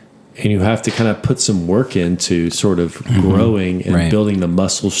plateau. And you have to kind of put some work into sort of growing and building the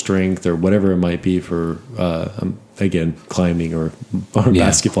muscle strength or whatever it might be for, again, climbing or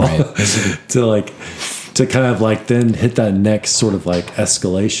basketball to kind of like then hit that next sort of like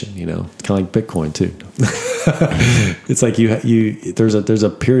escalation, you know, it's kind of like Bitcoin too. It's like there's a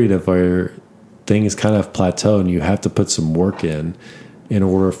period of where things kind of plateau and you have to put some work in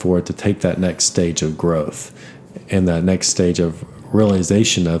order for it to take that next stage of growth and that next stage of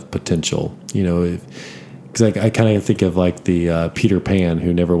realization of potential, you know, because I kind of think of like the Peter Pan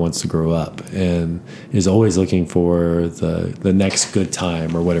who never wants to grow up and is always looking for the next good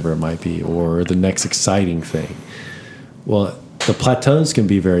time or whatever it might be, or the next exciting thing. Well, the plateaus can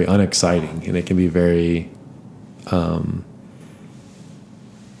be very unexciting, and it can be very, I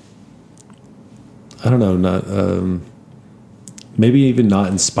don't know, not maybe even not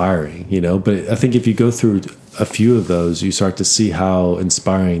inspiring, you know. But I think if you go through a few of those, you start to see how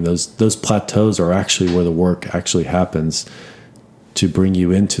inspiring those plateaus are actually where the work actually happens to bring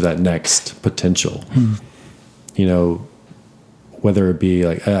you into that next potential. You know, whether it be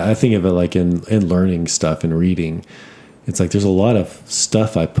like, I think of it like in learning stuff and reading, it's like there's a lot of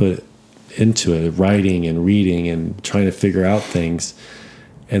stuff I put into it, writing and reading and trying to figure out things.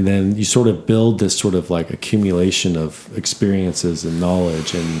 And then you sort of build this sort of like accumulation of experiences and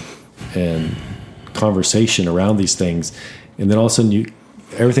knowledge and conversation around these things, and then all of a sudden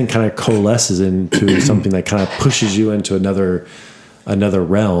everything kind of coalesces into something that kind of pushes you into another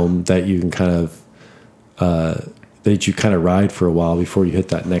realm that you can kind of that you kind of ride for a while before you hit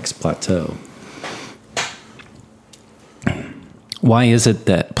that next plateau. Why is it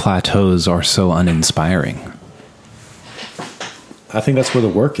that plateaus are so uninspiring? I think that's where the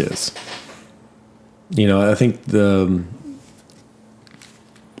work is. You know, I think the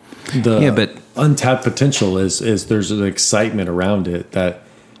but untapped potential is there's an excitement around it, that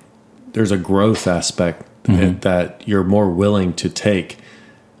there's a growth aspect that you're more willing to take.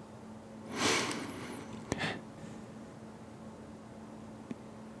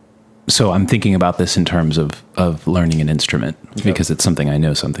 So I'm thinking about this in terms of learning an instrument, because it's something I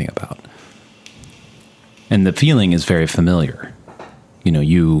know something about. And the feeling is very familiar. You know,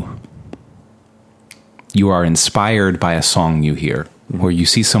 you are inspired by a song you hear, or you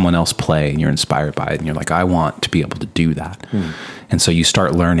see someone else play and you're inspired by it and you're like, I want to be able to do that. And so you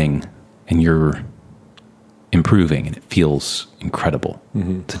start learning and you're improving and it feels incredible.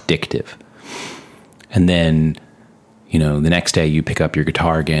 It's addictive. And then, you know, the next day you pick up your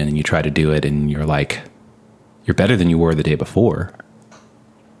guitar again and you try to do it and you're like, you're better than you were the day before,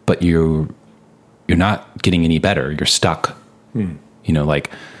 but you're not getting any better. You're stuck. You know, like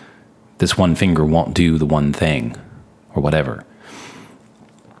this one finger won't do the one thing or whatever.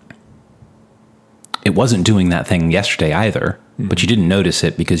 It wasn't doing that thing yesterday either, but you didn't notice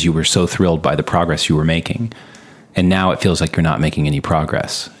it because you were so thrilled by the progress you were making. And now it feels like you're not making any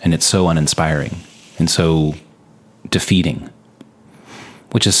progress, and it's so uninspiring and so defeating,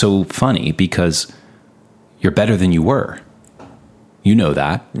 which is so funny because you're better than you were. You know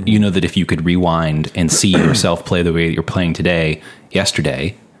that. You know that if you could rewind and see yourself play the way that you're playing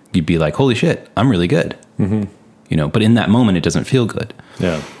yesterday, you'd be like, holy shit, I'm really good. You know, but in that moment, it doesn't feel good.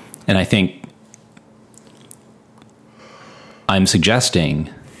 Yeah. And I think I'm suggesting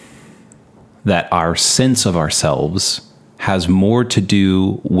that our sense of ourselves has more to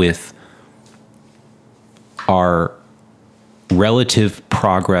do with our relative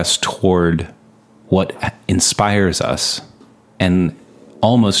progress toward what inspires us, and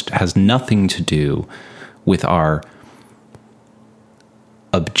almost has nothing to do with our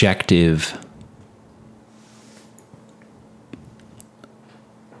objective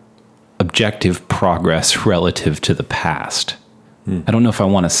progress relative to the past. I don't know if I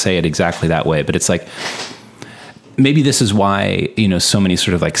want to say it exactly that way, but it's like, maybe this is why, you know, so many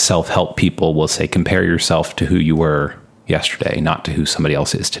sort of like self-help people will say, compare yourself to who you were yesterday, not to who somebody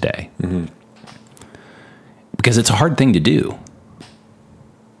else is today. Because it's a hard thing to do.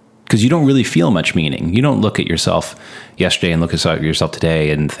 Because you don't really feel much meaning. You don't look at yourself yesterday and look at yourself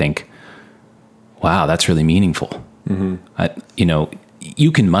today and think, wow, that's really meaningful. You know,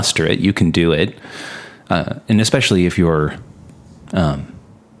 you can muster it, you can do it. And especially if you're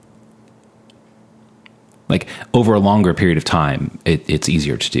Like over a longer period of time, it's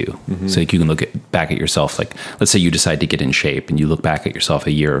easier to do. So like you can look back at yourself. Like let's say you decide to get in shape and you look back at yourself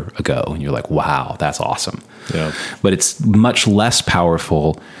a year ago and you're like, wow, that's awesome. Yeah. But it's much less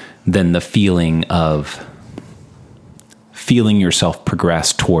powerful than the feeling of feeling yourself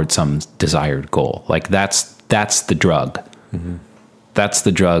progress towards some desired goal. Like that's the drug. That's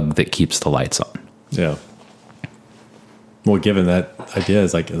the drug that keeps the lights on. Yeah. Well, given that idea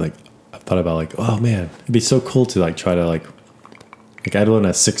is like I've thought about like, oh man, it'd be so cool to like try to like I'd want a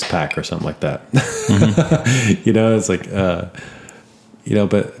 6-pack or something like that. You know, it's like, you know,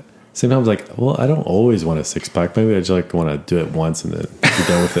 but sometimes like, well, I don't always want a 6-pack. Maybe I just like want to do it once and then be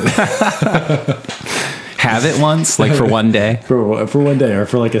done with it. Have it once, like for one day? for one day or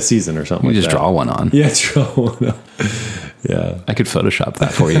for like a season or something You like just that. draw one on. Yeah, draw one on. Yeah. I could Photoshop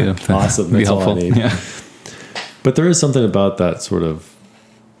that for you. Awesome. Be That's all helpful. I need. Yeah. But there is something about that sort of,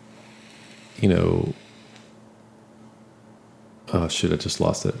 you know, oh shit, I just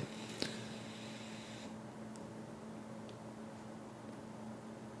lost it.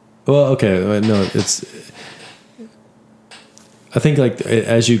 Well, okay, no, I think like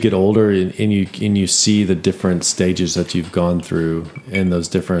as you get older and you see the different stages that you've gone through and those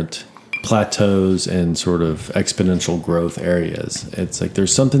different plateaus and sort of exponential growth areas, it's like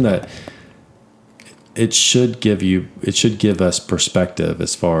there's something that it should give us perspective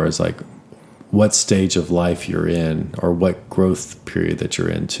as far as like what stage of life you're in or what growth period that you're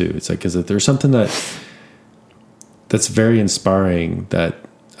in too. It's like, because there's something that's very inspiring that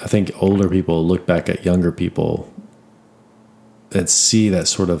I think older people look back at younger people and see that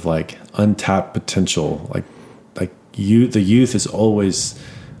sort of like untapped potential. Like the youth is always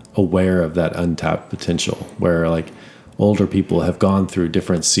aware of that untapped potential, where like older people have gone through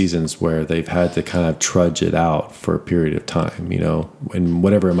different seasons where they've had to kind of trudge it out for a period of time, you know, and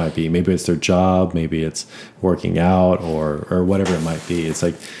whatever it might be. Maybe it's their job, maybe it's working out or whatever it might be. It's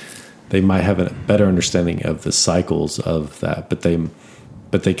like they might have a better understanding of the cycles of that, but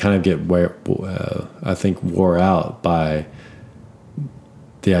they kind of get I think wore out by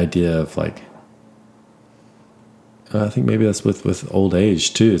the idea of like, I think maybe that's with old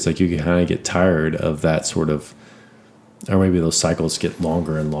age too. It's like you can kind of get tired of that sort of, or maybe those cycles get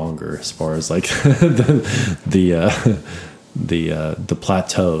longer and longer as far as like the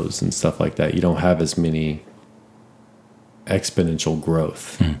plateaus and stuff like that. You don't have as many exponential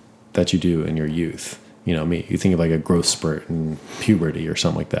growth that you do in your youth. You know, you think of like a growth spurt in puberty or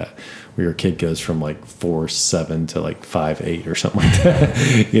something like that, where your kid goes from like 4'7" to like 5'8" or something like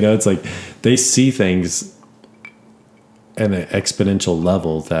that. You know, it's like they see things at an exponential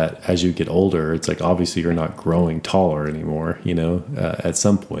level that as you get older, it's like obviously you're not growing taller anymore, you know, at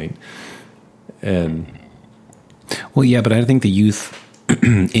some point. And well, yeah, but I think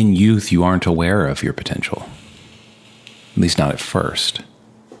in youth, you aren't aware of your potential, at least not at first.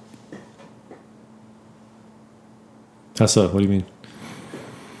 how so? What do you mean?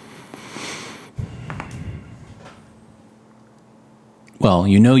 Well,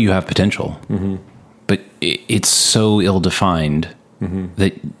 you know you have potential, but it's so ill-defined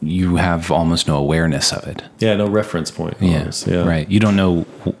that you have almost no awareness of it. Yeah, no reference point. Almost. Yeah, Right. You don't know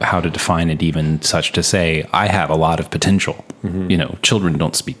how to define it, even such to say, I have a lot of potential. You know, children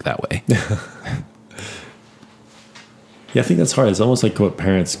don't speak that way. Yeah, I think that's hard. It's almost like what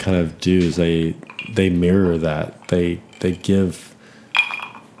parents kind of do is they mirror that. They give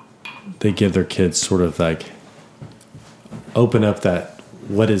their kids sort of like open up that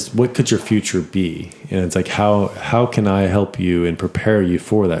what could your future be? And it's like how can I help you and prepare you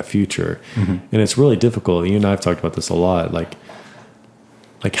for that future? And it's really difficult. You and I have talked about this a lot. Like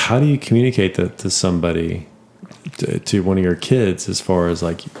how do you communicate that to somebody, to one of your kids, as far as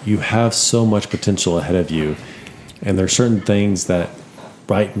like you have so much potential ahead of you, and there's certain things that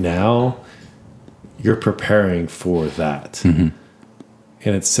right now you're preparing for that. And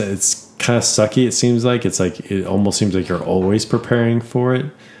it's kind of sucky. It seems like it almost seems like you're always preparing for it.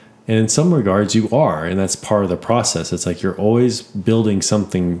 And in some regards you are, and that's part of the process. It's like you're always building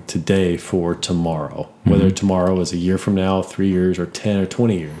something today for tomorrow, whether tomorrow is a year from now, 3 years, or 10 or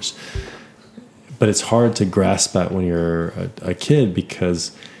 20 years. But it's hard to grasp that when you're a kid,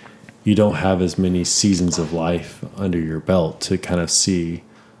 because you don't have as many seasons of life under your belt to kind of see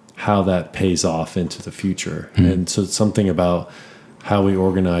how that pays off into the future. And so it's something about how we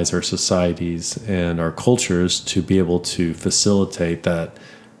organize our societies and our cultures to be able to facilitate that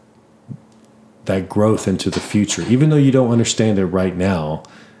growth into the future. Even though you don't understand it right now,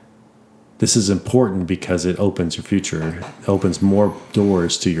 this is important because it opens your future, it opens more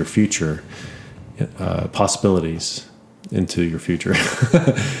doors to your future, possibilities into your future.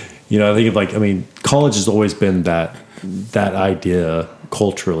 I think of college has always been that idea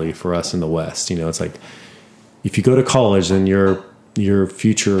culturally for us in the West. It's like, if you go to college, then your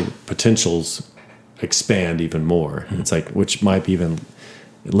future potentials expand even more. It's like, which might be even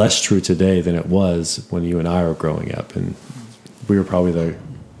less true today than it was when you and I were growing up. And we were probably the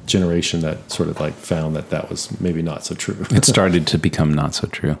generation that sort of like found that was maybe not so true. It started to become not so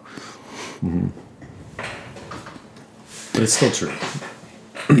true. Mm-hmm. But it's still true.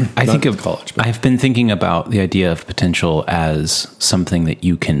 I think of college. I've been thinking about the idea of potential as something that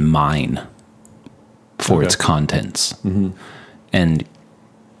you can mine for its contents. Mm-hmm. And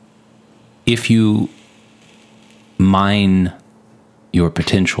if you mine your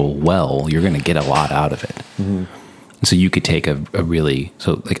potential well, you're going to get a lot out of it. Mm-hmm. So you could take of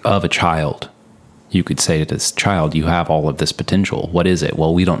a child, you could say to this child, you have all of this potential. What is it?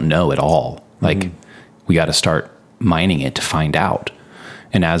 Well, we don't know at all. Like, we got to start mining it to find out.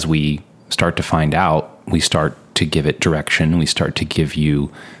 And as we start to find out, we start to give it direction. We start to give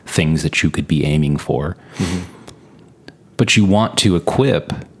you things that you could be aiming for. Mm-hmm. But you want to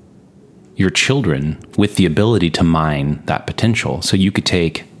equip your children with the ability to mine that potential. So you could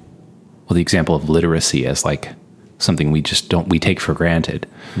take, the example of literacy as like something we take for granted.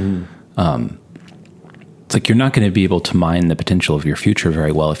 It's like, you're not going to be able to mine the potential of your future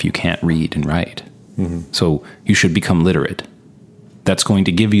very well if you can't read and write. Mm-hmm. So you should become literate. That's going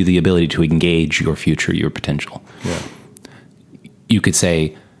to give you the ability to engage your future, your potential. Yeah. You could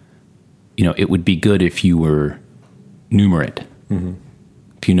say, it would be good if you were numerate,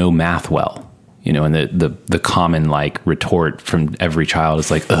 if you know math well, and the common like retort from every child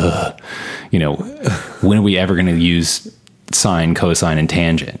is like, when are we ever going to use sine, cosine, and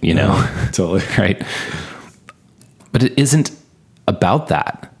tangent, Totally. Right. But it isn't about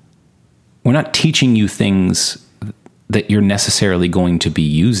that. We're not teaching you things that you're necessarily going to be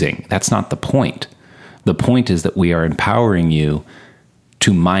using. That's not the point. The point is that we are empowering you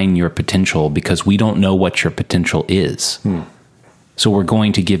to mine your potential, because we don't know what your potential is. So we're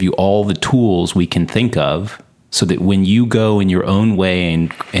going to give you all the tools we can think of, so that when you go in your own way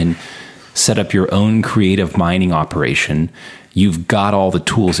and set up your own creative mining operation, you've got all the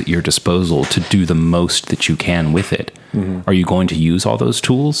tools at your disposal to do the most that you can with it. Mm-hmm. Are you going to use all those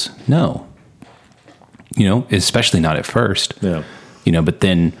tools? No. Especially not at first. Yeah. But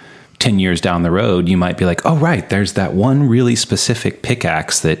then 10 years down the road, you might be like, oh, right, there's that one really specific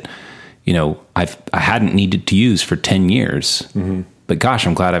pickaxe that, I hadn't needed to use for 10 years. Mm-hmm. But gosh,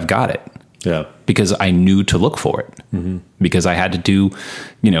 I'm glad I've got it. Yeah. Because I knew to look for it. Mm-hmm. Because I had to do,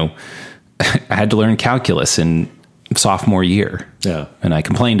 I had to learn calculus in sophomore year. Yeah. And I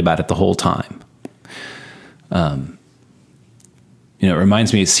complained about it the whole time. It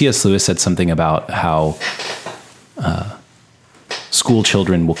reminds me, C.S. Lewis said something about how school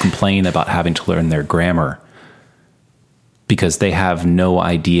children will complain about having to learn their grammar because they have no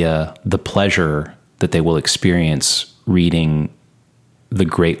idea the pleasure that they will experience reading the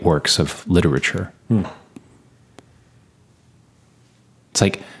great works of literature. It's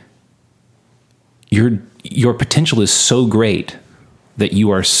like, your potential is so great that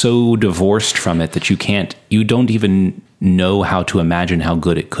you are so divorced from it that you don't even know how to imagine how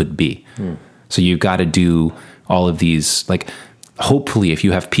good it could be. So you've got to do all of these, like, hopefully if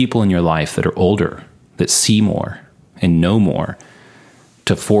you have people in your life that are older, that see more and know more,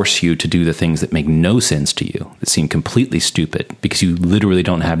 to force you to do the things that make no sense to you, that seem completely stupid because you literally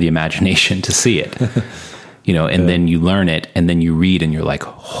don't have the imagination to see it, and then you learn it and then you read and you're like,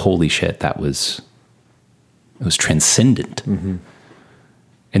 holy shit, it was transcendent. Mm-hmm.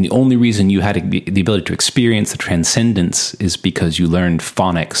 And the only reason you had the ability to experience the transcendence is because you learned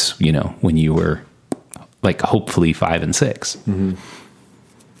phonics, when you were like hopefully 5 and 6. Mm-hmm.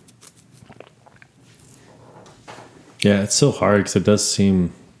 Yeah, it's so hard because it does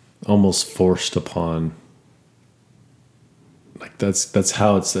seem almost forced upon. Like that's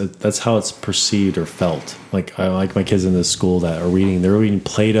how it's perceived or felt. Like, I like my kids in this school that they're reading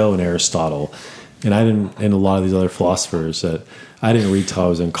Plato and Aristotle, and and a lot of these other philosophers that I didn't read till I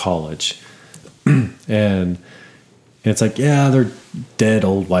was in college. and it's like, yeah, they're dead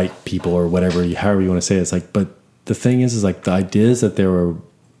old white people or whatever, however you want to say it. It's like, but the thing is like the ideas that they were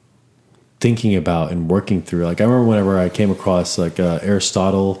thinking about and working through. Like, I remember whenever I came across like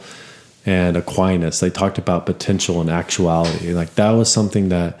Aristotle and Aquinas, they talked about potential and actuality. And like, that was something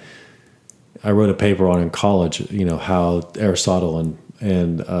that I wrote a paper on in college, how Aristotle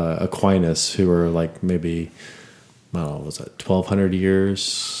and Aquinas, who were like maybe, I don't know, was that 1,200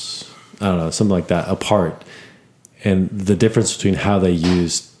 years? I don't know, something like that apart. And the difference between how they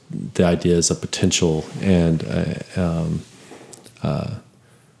used the ideas of potential and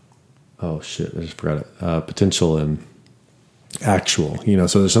oh shit, I just forgot it. Potential and actual, you know,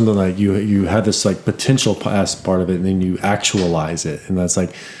 so there's something like you have this like potential past part of it, and then you actualize it. And that's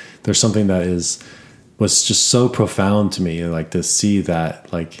like, there's something that was just so profound to me, like to see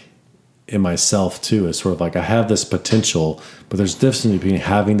that like in myself too, is sort of like, I have this potential, but there's a difference between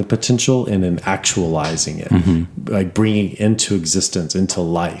having the potential and then actualizing it, like bringing it into existence, into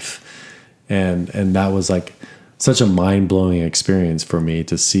life. And that was like such a mind-blowing experience for me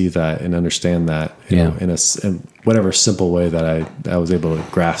to see that and understand that, you know, in whatever simple way that I was able to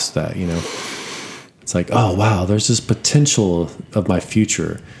grasp that, you know. It's like, oh wow, there's this potential of my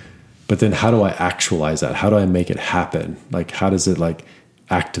future, but then how do I actualize that? How do I make it happen? Like, how does it like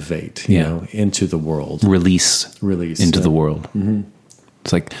activate, you know, into the world? Release into the world.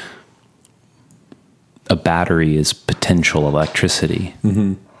 It's like a battery is potential electricity,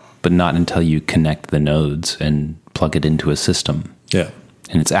 but not until you connect the nodes and plug it into a system. Yeah.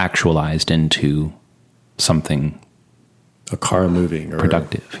 And it's actualized into something. A car moving. Or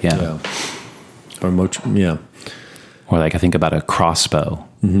productive, yeah. Or Or like I think about a crossbow.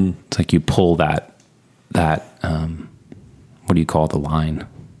 It's like you pull that what do you call the line?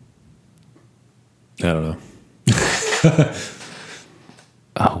 I don't know.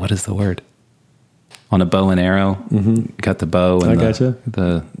 Oh, what is the word? On a bow and arrow, you got the bow and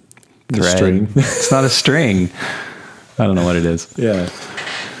the thread. String. It's not a string. I don't know what it is. Yeah,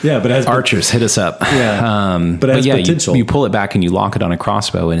 but it has archers hit us up. Yeah, but it has potential. You pull it back and you lock it on a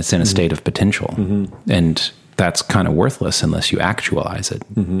crossbow, and it's in a state of potential, and that's kind of worthless unless you actualize it.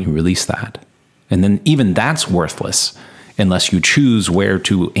 You release that, and then even that's worthless unless you choose where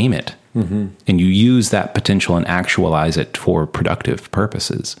to aim it, and you use that potential and actualize it for productive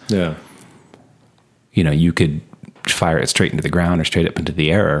purposes. Yeah, you know, you could fire it straight into the ground or straight up into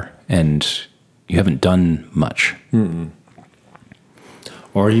the air, and you haven't done much.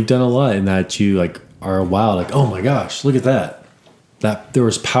 Or you've done a lot in that you like are wow, like, oh my gosh, look at that there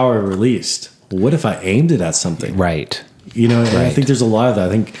was power released. What if I aimed it at something? Right. You know, and I think there's a lot of that.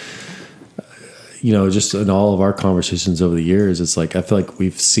 I think, you know, just in all of our conversations over the years, it's like, I feel like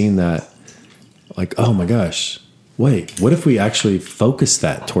we've seen that, like, oh my gosh, wait, what if we actually focus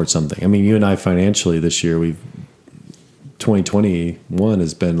that towards something? I mean, you and I financially this year, 2021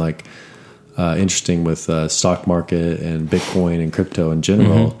 has been like interesting with stock market and Bitcoin and crypto in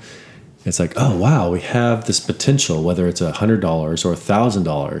general. It's like, oh wow, we have this potential, whether it's $100 or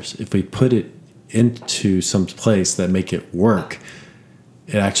 $1,000, if we put it into some place that make it work,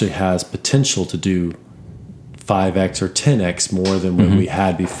 it actually has potential to do 5x or 10x more than what we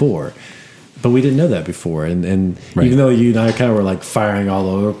had before. But we didn't know that before. And even though you and I kind of were like firing all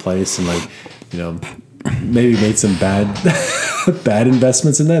over the place and like, you know, maybe made some bad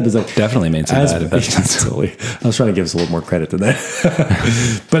investments in that, but it's like definitely made some bad investments. Totally. I was trying to give us a little more credit than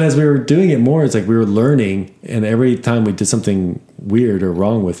that. But as we were doing it more, it's like we were learning, and every time we did something weird or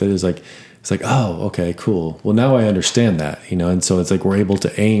wrong with it, it's like, oh, okay, cool. Well, now I understand that, you know, and so it's like we're able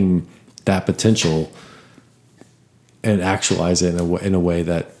to aim that potential and actualize it in a way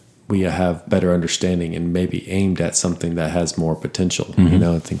that we have better understanding and maybe aimed at something that has more potential. You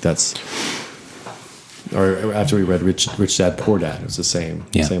know, I think that's. Or after we read Rich Dad Poor Dad, it was the same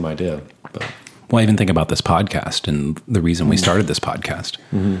idea. But. Well, I even think about this podcast and the reason we started this podcast,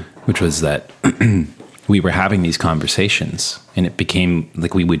 which was that we were having these conversations, and it became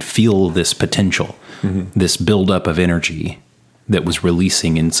like we would feel this potential, this buildup of energy that was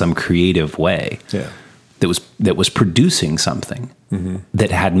releasing in some creative way, that was producing something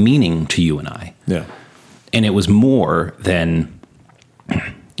that had meaning to you and I. Yeah, and it was more than.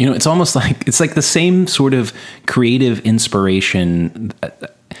 You know, it's almost like, it's like the same sort of creative inspiration,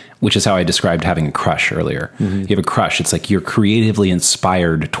 which is how I described having a crush earlier. You have a crush. It's like you're creatively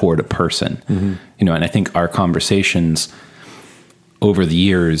inspired toward a person, you know, and I think our conversations over the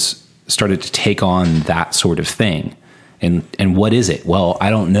years started to take on that sort of thing. And what is it? Well, I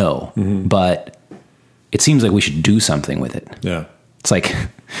don't know, but it seems like we should do something with it. Yeah. It's like,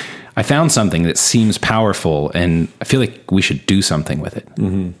 I found something that seems powerful, and I feel like we should do something with it.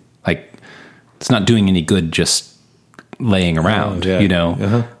 Like, it's not doing any good just laying around, you know?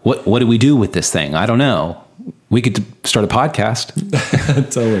 What do we do with this thing? I don't know. We could start a podcast.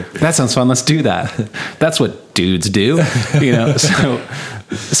 Totally. That sounds fun. Let's do that. That's what dudes do, you know?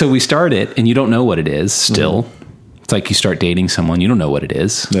 So we start it, and you don't know what it is still. It's like you start dating someone, you don't know what it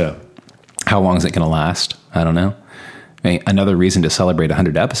is. Yeah. How long is it going to last? I don't know. Another reason to celebrate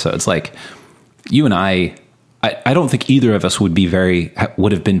 100 episodes. Like, you and I don't think either of us would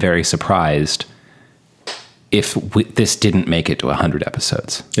have been very surprised if this didn't make it to 100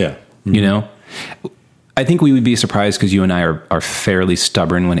 episodes. Yeah. You know, I think we would be surprised because you and I are fairly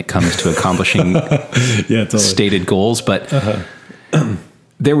stubborn when it comes to accomplishing Yeah, totally. stated goals. But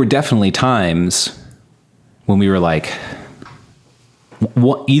there were definitely times when we were like,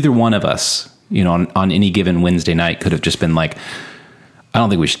 either one of us, you know, on any given Wednesday night could have just been like, I don't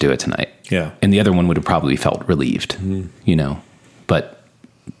think we should do it tonight. Yeah. And the other one would have probably felt relieved, you know, but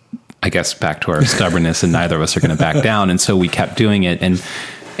I guess back to our stubbornness, and neither of us are going to back down. And so we kept doing it.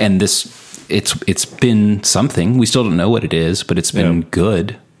 And this, it's been something. We still don't know what it is, but it's been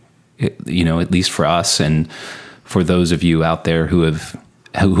good, you know, at least for us and for those of you out there who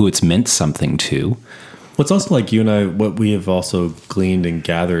it's meant something to. Well, it's also like you and I, what we have also gleaned and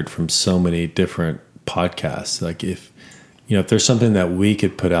gathered from so many different podcasts. Like if there's something that we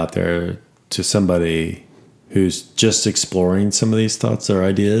could put out there to somebody who's just exploring some of these thoughts or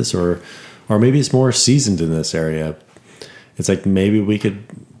ideas, or maybe it's more seasoned in this area, it's like maybe we could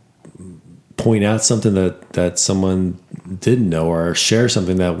point out something that someone didn't know, or share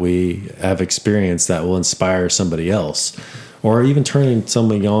something that we have experienced that will inspire somebody else, or even turning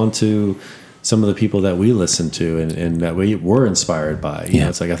something on to some of the people that we listen to and that we were inspired by. You know,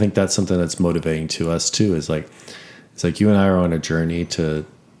 it's like, I think that's something that's motivating to us too, is like, it's like you and I are on a journey to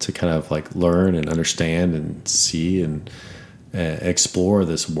kind of like learn and understand and see and explore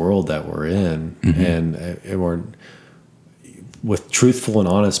this world that we're in. And we're with truthful and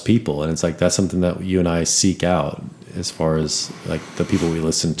honest people. And it's like, that's something that you and I seek out as far as like the people we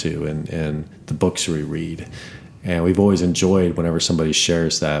listen to and the books we read. And we've always enjoyed whenever somebody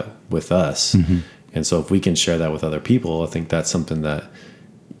shares that with us. And so if we can share that with other people, I think that's something that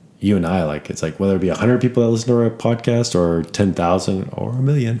you and I like. It's like, whether it be 100 people that listen to our podcast or 10,000 or a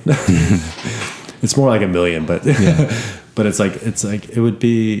million, it's more like a million, but, but it's like, it would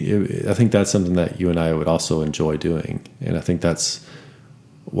be, I think that's something that you and I would also enjoy doing. And I think that's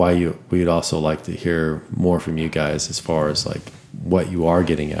why we'd also like to hear more from you guys as far as like what you are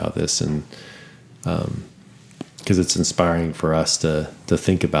getting out of this. And, because it's inspiring for us to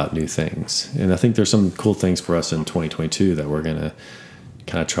think about new things. And I think there's some cool things for us in 2022 that we're going to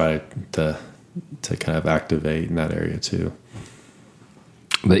kind of try to kind of activate in that area too.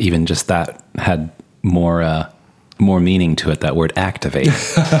 But even just that had more meaning to it, that word activate.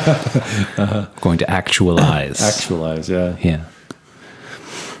 Going to actualize. Actualize, yeah. Yeah.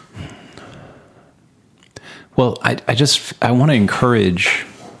 Well, I want to encourage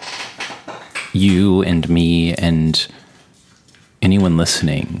you and me and anyone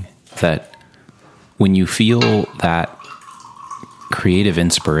listening that when you feel that creative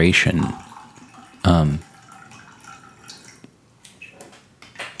inspiration,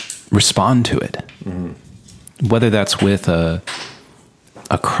 respond to it. Whether that's with a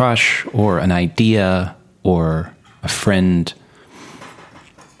crush or an idea or a friend.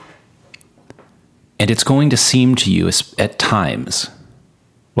 And it's going to seem to you at times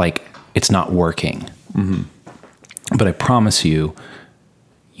like it's not working. But I promise you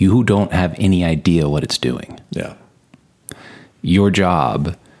don't have any idea what it's doing. Yeah. Your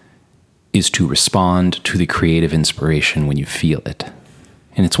job is to respond to the creative inspiration when you feel it.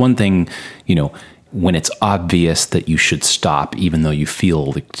 And it's one thing, you know, when it's obvious that you should stop, even though you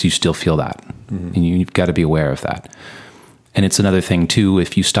still feel that. And you've got to be aware of that. And it's another thing too,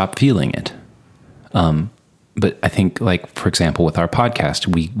 if you stop feeling it. But I think, like, for example, with our podcast,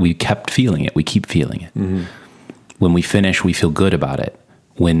 we kept feeling it. We keep feeling it. When we finish, we feel good about it.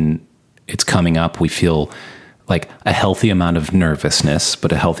 When it's coming up, we feel like a healthy amount of nervousness,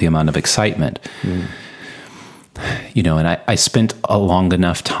 but a healthy amount of excitement. You know, and I spent a long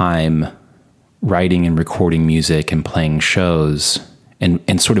enough time writing and recording music and playing shows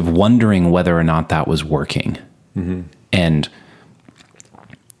and sort of wondering whether or not that was working. And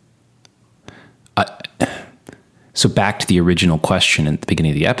so back to the original question at the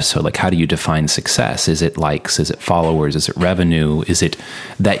beginning of the episode, like, how do you define success? Is it likes? Is it followers? Is it revenue? Is it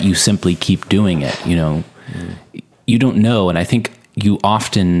that you simply keep doing it? You know, you don't know. And I think you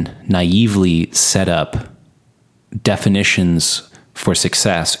often naively set up definitions for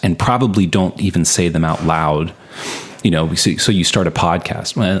success and probably don't even say them out loud. You know, so you start a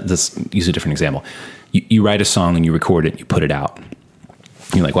podcast. Well, let's use a different example. You write a song and you record it and you put it out.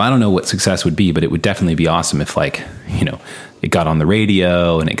 You're like, well, I don't know what success would be, but it would definitely be awesome if, like, you know, it got on the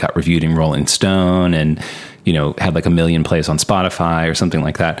radio and it got reviewed in Rolling Stone and, you know, had like 1 million plays on Spotify or something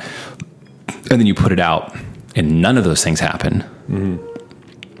like that. And then you put it out and none of those things happen.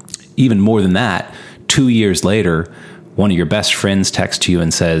 Even more than that, 2 years later, one of your best friends texts you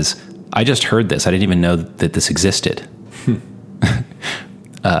and says, I just heard this. I didn't even know that this existed.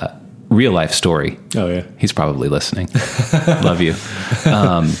 Real life story. Oh, yeah. He's probably listening. Love you.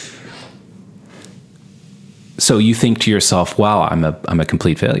 So you think to yourself, wow, I'm a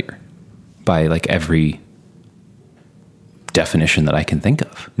complete failure by like every definition that I can think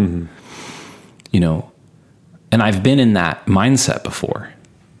of. Mm-hmm. You know, and I've been in that mindset before.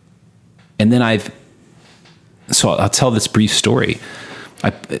 And then so I'll tell this brief story.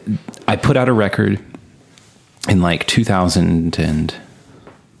 I put out a record in like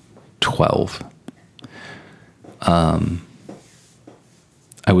 2012.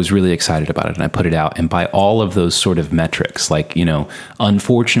 I was really excited about it, and I put it out. And by all of those sort of metrics, like, you know,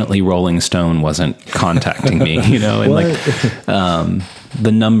 unfortunately, Rolling Stone wasn't contacting me, you know, and like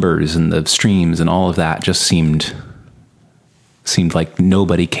the numbers and the streams and all of that just seemed like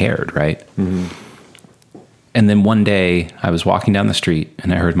nobody cared, right? Mm-hmm. And then one day I was walking down the street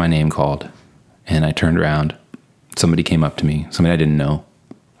and I heard my name called, and I turned around. Somebody came up to me, somebody I didn't know.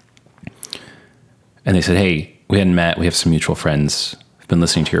 And they said, "Hey, we hadn't met. We have some mutual friends. I've been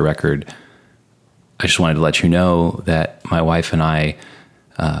listening to your record. I just wanted to let you know that my wife and I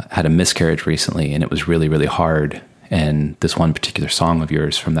had a miscarriage recently, and it was really, really hard. And this one particular song of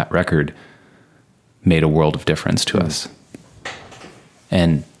yours from that record made a world of difference to us."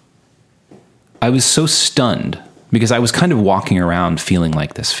 And I was so stunned because I was kind of walking around feeling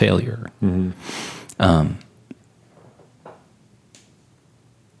like this failure. Mm-hmm.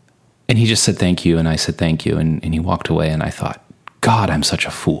 And he just said, "Thank you." And I said, "Thank you." And he walked away, and I thought, God, I'm such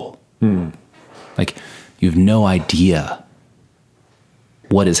a fool. Mm. Like, you have no idea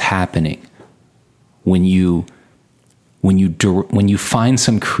what is happening when you find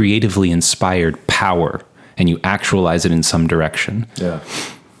some creatively inspired power and you actualize it in some direction. Yeah.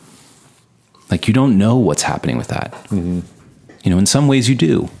 Like, you don't know what's happening with that. Mm-hmm. You know, in some ways you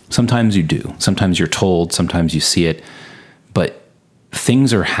do. Sometimes you do. Sometimes you're told, sometimes you see it. But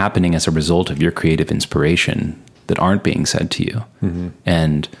things are happening as a result of your creative inspiration that aren't being said to you. Mm-hmm.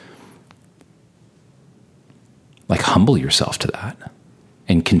 And like, humble yourself to that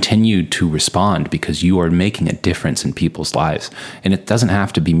and continue to respond, because you are making a difference in people's lives. And it doesn't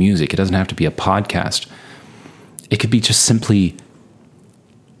have to be music. It doesn't have to be a podcast. It could be just simply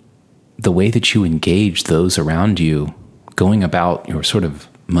the way that you engage those around you, going about your sort of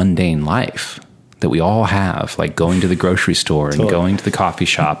mundane life that we all have, like going to the grocery store and going to the coffee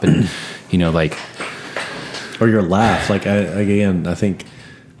shop and, you know, like, or your laugh. Like, I think,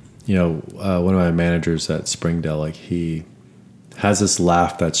 you know, one of my managers at Springdale, like, he has this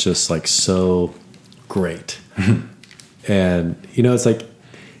laugh that's just like so great. And, you know, it's like,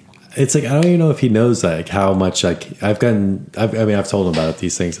 I don't even know if he knows that, like, how much, like, I've told him about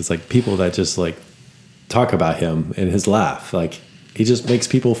these things. It's like people that just like talk about him and his laugh, like, he just makes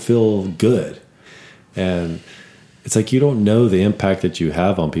people feel good. And it's like, you don't know the impact that you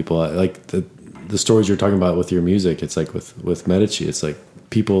have on people. Like the stories you're talking about with your music, it's like with Medici, it's like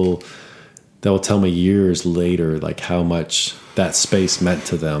people that will tell me years later, like, how much that space meant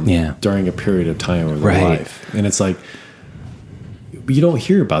to them during a period of time of their life. And it's like, you don't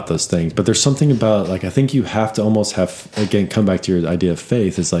hear about those things, but there's something about, like, I think you have to almost have, again, come back to your idea of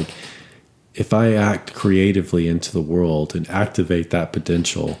faith. It's like, if I act creatively into the world and activate that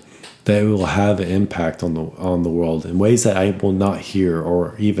potential, that it will have an impact on the world in ways that I will not hear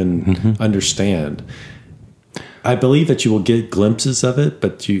or even understand. I believe that you will get glimpses of it,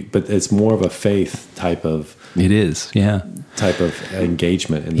 but it's more of a faith type of. It is, yeah. Type of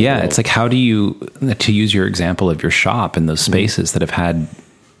engagement in the world. It's like, how do you, to use your example of your shop and those spaces that have had,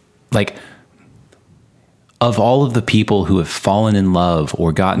 like, of all of the people who have fallen in love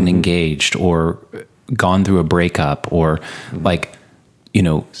or gotten engaged or gone through a breakup or like, you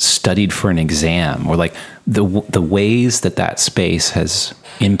know, studied for an exam, or like the ways that space has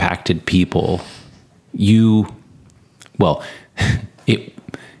impacted people, you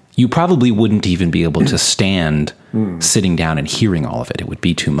probably wouldn't even be able to stand sitting down and hearing all of it. It would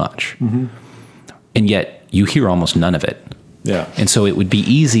be too much. Mm-hmm. And yet you hear almost none of it. Yeah. And so it would be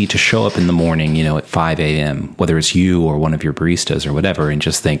easy to show up in the morning, you know, at 5 a.m., whether it's you or one of your baristas or whatever, and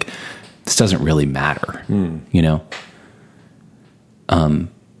just think, this doesn't really matter, you know?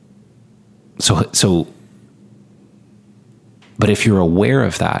 But if you're aware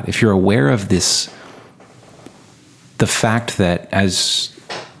of that, if you're aware of this, the fact that, as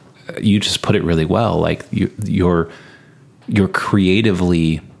you just put it really well, like you're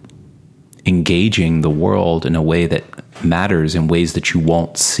creatively engaging the world in a way that matters, in ways that you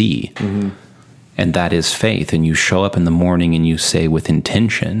won't see. Mm-hmm. And that is faith. And you show up in the morning and you say with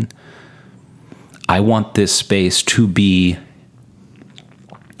intention, I want this space to be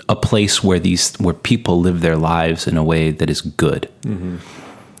a place where people live their lives in a way that is good. Mm-hmm.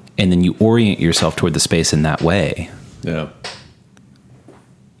 And then you orient yourself toward the space in that way. Yeah.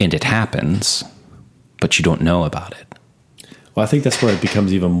 And it happens. but you don't know about it. Well, I think that's where it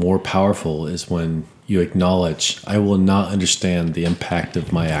becomes even more powerful is when you acknowledge, I will not understand the impact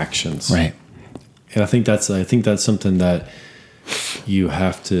of my actions. Right. And I think that's something that you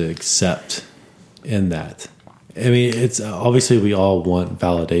have to accept in that. I mean, it's obviously we all want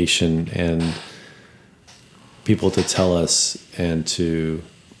validation and people to tell us and to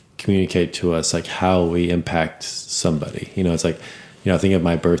communicate to us like how we impact somebody. You know, it's like, you know, I think of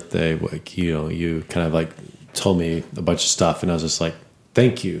my birthday, like, you know, you kind of like told me a bunch of stuff and I was just like,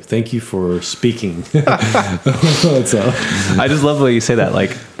 thank you for speaking. So I just love the way you say that.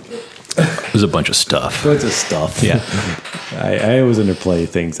 Like, there's a bunch of stuff. Yeah. I always underplay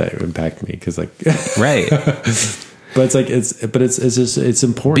things that impact me because, like, right. But it's like it's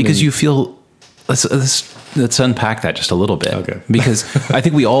important because you feel. Let's unpack that just a little bit. Okay. Because I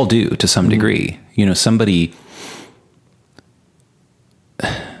think we all do to some degree. You know, somebody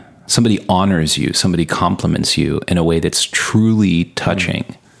honors you, somebody compliments you in a way that's truly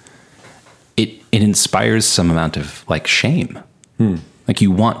touching. It inspires some amount of like shame. Like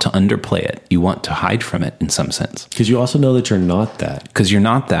you want to underplay it. You want to hide from it in some sense. Because you also know that you're not that. Because you're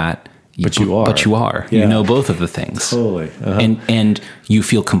not that. But you are. But you are. Yeah. You know both of the things. Totally. Uh-huh. And you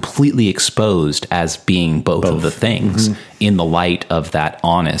feel completely exposed as being both of the things in the light of that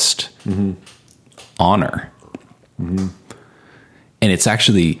honest honor. And it's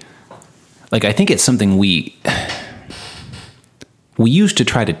actually, like, I think it's something we used to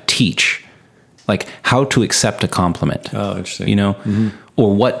try to teach, like how to accept a compliment. Oh, interesting. You know,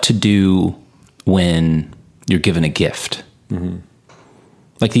 or what to do when you're given a gift.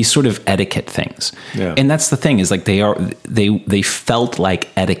 Like these sort of etiquette things. Yeah. And that's the thing is like they felt like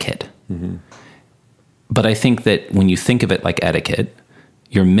etiquette. But I think that when you think of it like etiquette,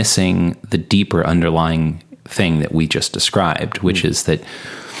 you're missing the deeper underlying thing that we just described, which is that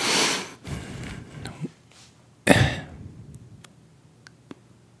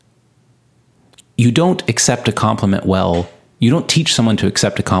you don't accept a compliment well. You don't teach someone to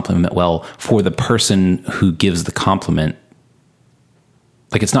accept a compliment well for the person who gives the compliment.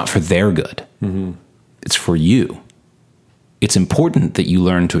 Like, it's not for their good. It's for you. It's important that you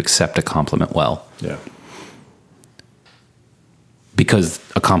learn to accept a compliment well. Yeah. Because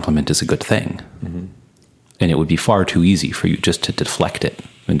a compliment is a good thing. And it would be far too easy for you just to deflect it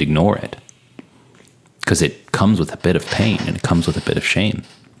and ignore it. Because it comes with a bit of pain and it comes with a bit of shame.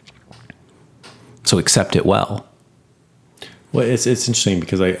 So accept it well. Well, it's interesting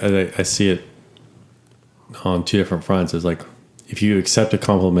because I see it on two different fronts. It's like, if you accept a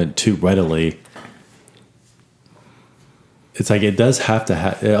compliment too readily, it's like it does have to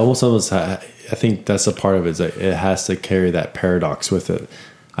have. It almost. I think that's a part of it. Is like it has to carry that paradox with it.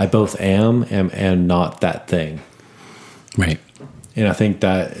 I both am and not that thing. Right. And I think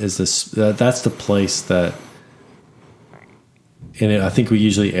that is this. That's the place that. And I think we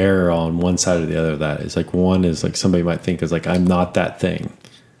usually err on one side or the other of that. It's like one is like somebody might think is like I'm not that thing.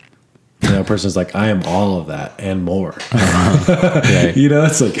 You know, a person's like, I am all of that and more. Right. You know,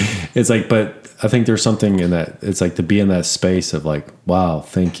 it's like, but I think there's something in that. It's like to be in that space of like, wow,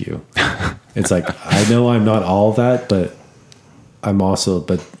 thank you. It's like, I know I'm not all of that, but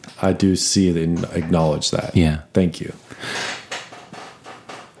but I do see it and acknowledge that. Yeah. Thank you.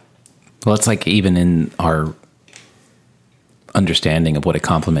 Well, it's like even in our understanding of what a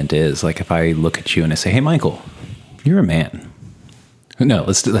compliment is, like if I look at you and I say, hey, Michael, you're a man. No,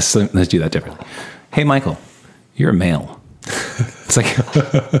 let's do that differently. Hey, Michael, you're a male. It's like,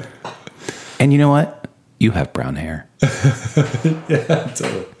 and you know what? You have brown hair. Yeah,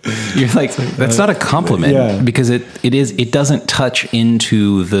 totally. You're like, that's not a compliment because it doesn't touch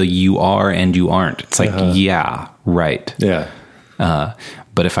into the you are and you aren't. It's like, yeah, right. Yeah.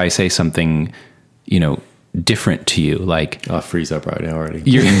 But if I say something, you know, different to you, like I'll freeze up right now already.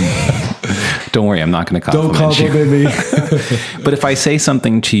 Don't worry, I'm not going to compliment you. Don't compliment me. But if I say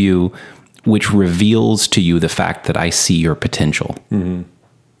something to you which reveals to you the fact that I see your potential,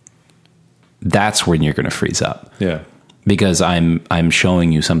 that's when you're going to freeze up. Yeah. Because I'm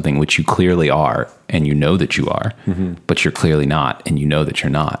showing you something which you clearly are, and you know that you are, but you're clearly not, and you know that you're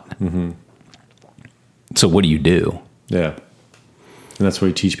not. So what do you do? Yeah. And that's where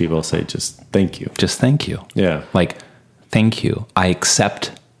you teach people, say, just thank you. Just thank you. Yeah. Like, thank you. I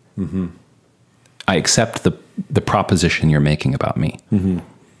accept the proposition you're making about me.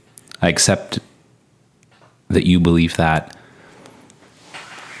 I accept that you believe that,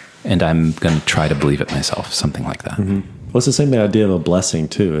 and I'm going to try to believe it myself, something like that. Well, it's the same idea of a blessing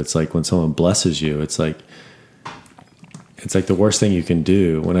too. It's like when someone blesses you, it's like the worst thing you can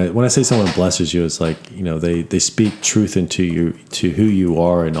do. When I say someone blesses you, it's like, you know, they speak truth into you, to who you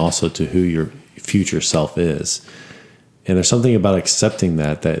are, and also to who future self is. And there's something about accepting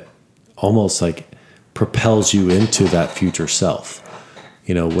that almost like propels you into that future self.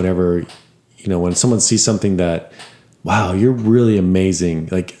 Whenever, when someone sees something that, wow, you're really amazing.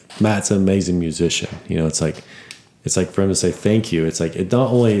 Like Matt's an amazing musician. It's like for him to say thank you. It's like it not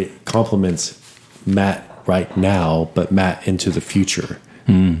only compliments Matt right now, but Matt into the future.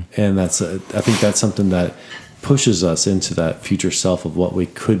 And I think that's something that pushes us into that future self of what we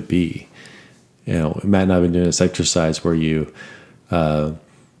could be. Matt and I have been doing this exercise where you have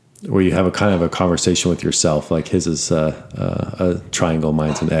a kind of a conversation with yourself. Like his is a triangle,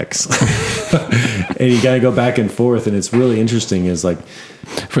 mine's an X, and you got to go back and forth. And it's really interesting. Is like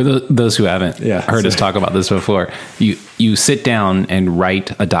for those who haven't heard us talk about this before, you sit down and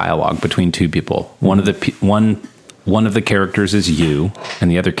write a dialogue between two people. One of the characters is you,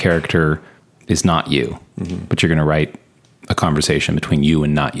 and the other character is not you. But you're going to write a conversation between you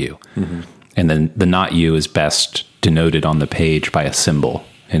and not you. And then the not you is best denoted on the page by a symbol.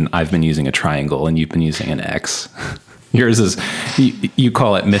 And I've been using a triangle, and you've been using an X. Yours is you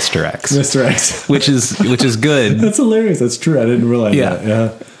call it Mr. X. Mr. X, which is good. That's hilarious. That's true. I didn't realize that.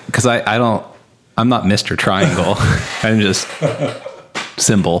 Yeah, because I'm not Mr. Triangle. I'm just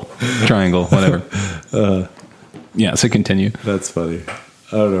symbol triangle, whatever. So continue. That's funny.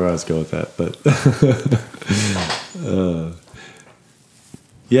 I don't know where I was going with that, but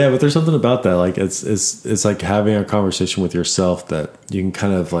yeah, but there's something about that. Like it's like having a conversation with yourself that you can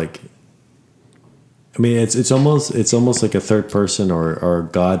kind of like. I mean, it's almost like a third person or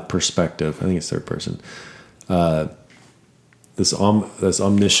God perspective. I think it's third person. This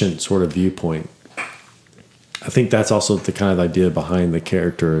omniscient sort of viewpoint. I think that's also the kind of idea behind the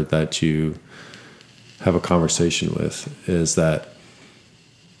character that you have a conversation with, is that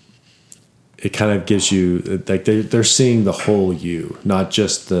it kind of gives you, like they're seeing the whole you, not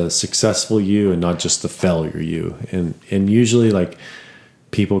just the successful you and not just the failure you. And usually like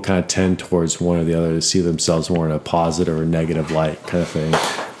people kind of tend towards one or the other to see themselves more in a positive or negative light kind of thing.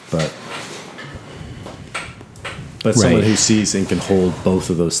 But someone who sees and can hold both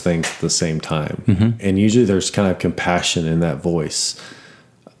of those things at the same time. And usually there's kind of compassion in that voice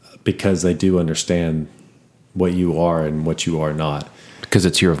because they do understand what you are and what you are not. Because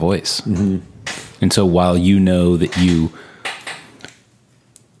it's your voice. And so while you know that you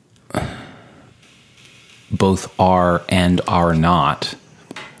both are and are not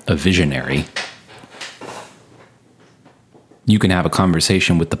a visionary, you can have a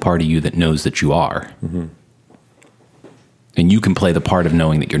conversation with the part of you that knows that you are. And you can play the part of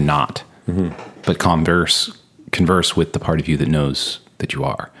knowing that you're not, but converse with the part of you that knows that you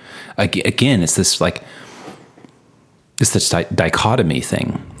are. Again, it's this dichotomy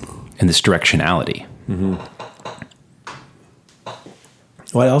thing and this directionality.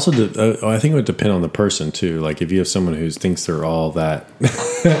 Well, I think it would depend on the person too. Like if you have someone who thinks they're all that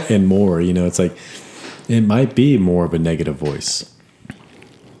and more, it's like, it might be more of a negative voice.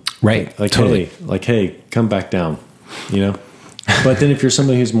 Right. Like totally. Hey, come back down, But then if you're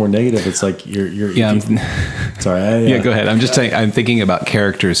somebody who's more negative, it's like you're sorry. Go ahead. I'm just saying, I'm thinking about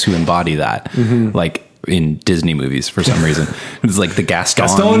characters who embody that. Like in Disney movies for some reason. It's like the Gaston.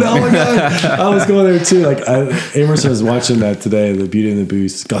 Oh my God. I was going there too. Like Emerson was watching that today, the Beauty and the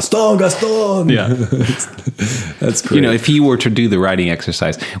Beast. Gaston. Yeah. That's great. If he were to do the writing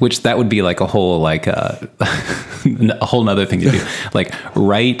exercise, which that would be like a whole, a whole nother thing to do. Like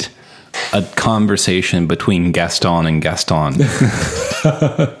write a conversation between Gaston and Gaston.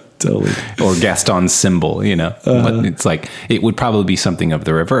 Totally. Or Gaston's symbol, But it's like, it would probably be something of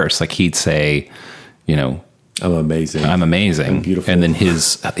the reverse. Like he'd say, I'm amazing. I'm beautiful. And then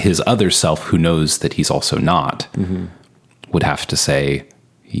his other self, who knows that he's also not, would have to say,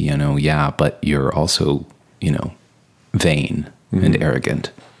 yeah, but you're also, vain and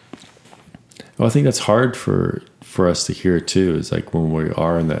arrogant. Well, I think that's hard for us to hear too, is like when we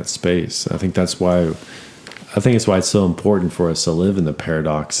are in that space. I think it's why it's so important for us to live in the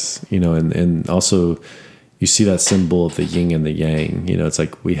paradox, and also you see that symbol of the yin and the yang. It's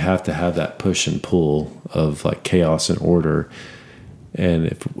like we have to have that push and pull of like chaos and order. And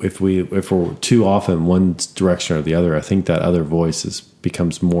if we're too often one direction or the other, I think that other voice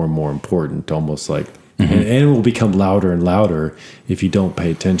becomes more and more important, almost like, and it will become louder and louder if you don't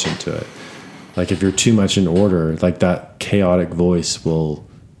pay attention to it. Like if you're too much in order, like that chaotic voice will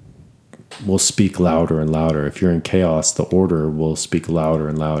speak louder and louder. If you're in chaos, the order will speak louder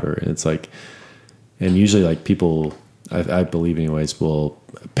and louder. And it's like, and usually like people, I believe anyways, will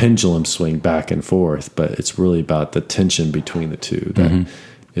pendulum swing back and forth, but it's really about the tension between the two that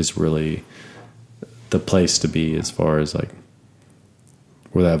is really the place to be, as far as like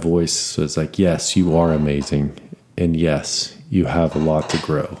where that voice is like, yes, you are amazing, and yes, you have a lot to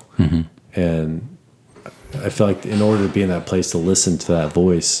grow. Mm-hmm. And I feel like in order to be in that place to listen to that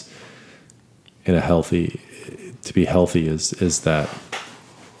voice in a healthy, to be healthy is to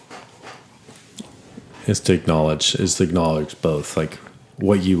acknowledge both, like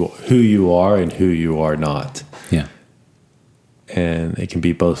who you are and who you are not. Yeah. And it can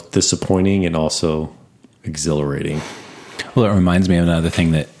be both disappointing and also exhilarating. Well, it reminds me of another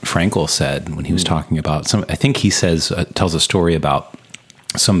thing that Frankl said when he was talking about I think he says, tells a story about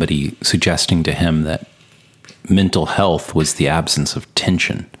somebody suggesting to him that mental health was the absence of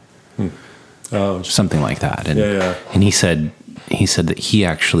tension. Oh, something like that. And, and he said that he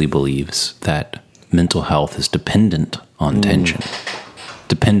actually believes that mental health is dependent on tension,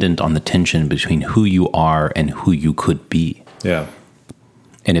 dependent on the tension between who you are and who you could be. Yeah.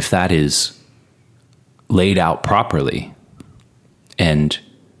 And if that is laid out properly and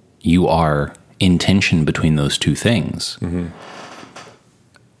you are in tension between those two things,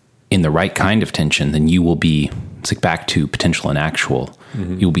 in the right kind of tension, then you will be, it's like back to potential and actual.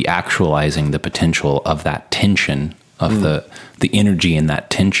 You'll be actualizing the potential of that tension, of the energy in that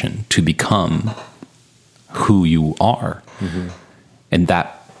tension to become who you are. And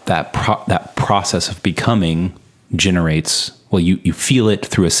that process of becoming generates, well, you feel it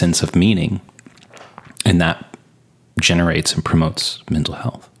through a sense of meaning, and that generates and promotes mental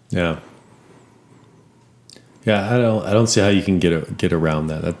health. Yeah. Yeah, I don't see how you can get around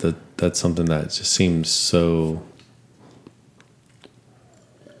that. That's something that just seems so,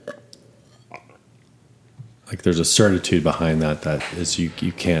 like there's a certitude behind that is you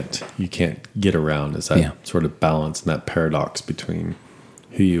can't get around, is that sort of balance and that paradox between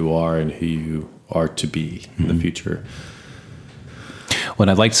who you are and who you are to be in the future. Well,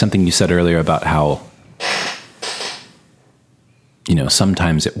 I liked something you said earlier about how,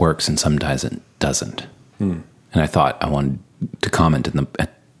 sometimes it works and sometimes it doesn't. And I thought I wanted to comment in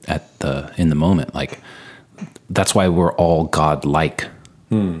the moment, like, that's why we're all God-like.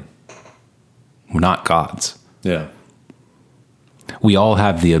 We're not gods. Yeah. We all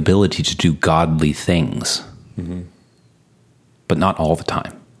have the ability to do godly things, but not all the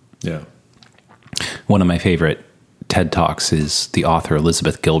time. Yeah. One of my favorite TED Talks is the author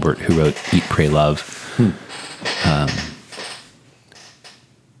Elizabeth Gilbert, who wrote Eat, Pray, Love.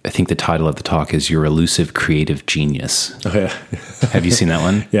 I think the title of the talk is Your Elusive Creative Genius. Oh, yeah. Have you seen that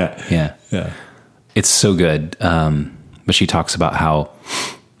one? Yeah. Yeah. It's so good. But she talks about how,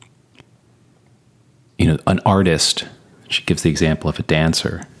 an artist, she gives the example of a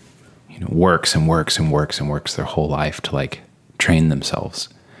dancer, works and works and works and works their whole life to like train themselves.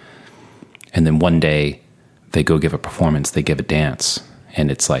 And then one day they go give a performance, they give a dance,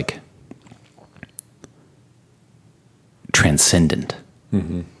 and it's like transcendent.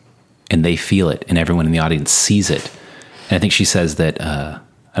 And they feel it, and everyone in the audience sees it. And I think she says that, I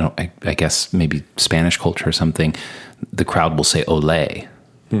guess maybe Spanish culture or something, the crowd will say "Olé,"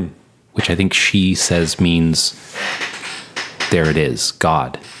 which I think she says means, there it is,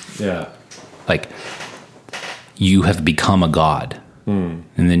 God. Yeah. Like, you have become a god. And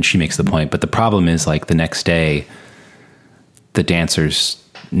then she makes the point, but the problem is, like, the next day, the dancer's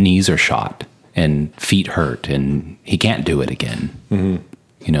knees are shot and feet hurt, and he can't do it again.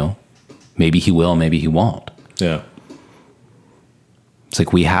 Maybe he will, maybe he won't. Yeah. It's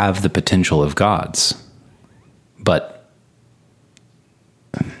like we have the potential of gods, but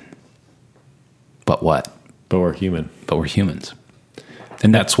what? But we're human. But we're humans.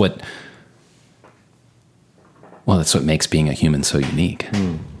 And that's what makes being a human so unique.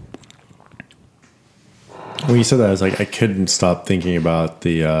 When you said that, I was like, I couldn't stop thinking about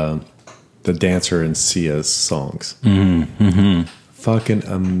the dancer in Sia's songs. Fucking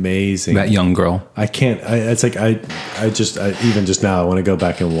amazing. That young girl. I can't. It's like I even just now I want to go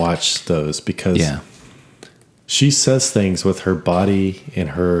back and watch those because she says things with her body and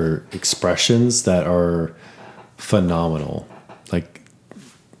her expressions that are phenomenal. Like,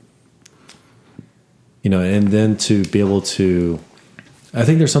 and then to be able to, I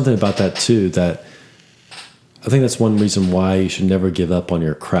think there's something about that too, that I think that's one reason why you should never give up on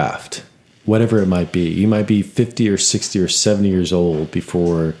your craft. Whatever it might be. You might be 50 or 60 or 70 years old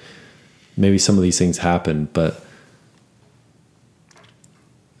before maybe some of these things happen. But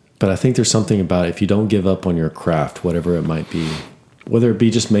I think there's something about if you don't give up on your craft, whatever it might be, whether it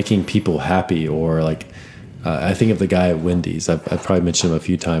be just making people happy or like, I think of the guy at Wendy's. I've probably mentioned him a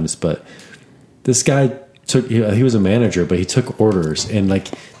few times, but this guy he was a manager, but he took orders. And like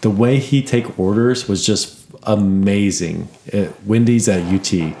the way he take orders was just amazing. Wendy's at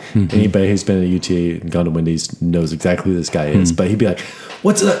UT. Anybody who's been at UT and gone to Wendy's knows exactly who this guy is. But he'd be like,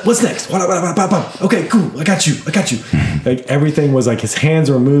 "What's next? Okay, cool. I got you. Like everything was like his hands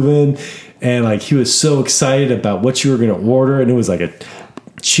were moving, and like he was so excited about what you were going to order, and it was like a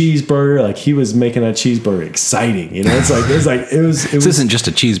cheeseburger. Like he was making that cheeseburger exciting. You know, it was. This isn't just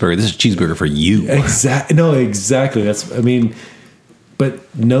a cheeseburger. This is a cheeseburger for you. Exactly.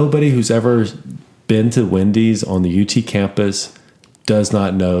 But nobody who's ever been to Wendy's on the UT campus does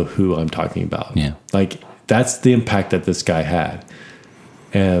not know who I'm talking about. Yeah. Like that's the impact that this guy had.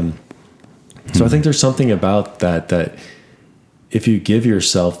 And so I think there's something about that if you give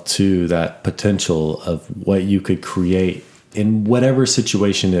yourself to that potential of what you could create in whatever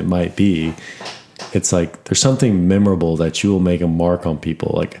situation it might be, it's like there's something memorable that you will make a mark on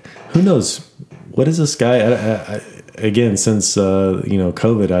people. Like who knows, what is this guy? I again, since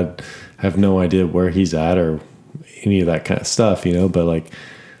COVID, I have no idea where he's at or any of that kind of stuff, but like,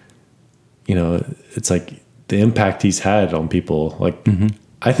 it's like the impact he's had on people. Like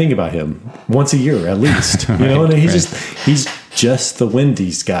I think about him once a year at least, and he's just the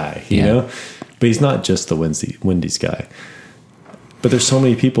Wendy's guy, you know, but he's not just the Wendy's guy. But there's so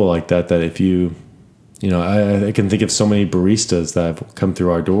many people like that if you, I can think of so many baristas that have come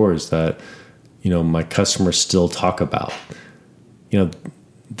through our doors that, my customers still talk about.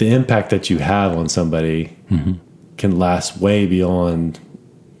 The impact that you have on somebody can last way beyond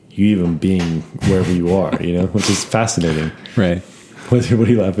you even being wherever you are, which is fascinating. Right. What are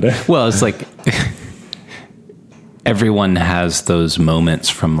you laughing at? Well, it's like everyone has those moments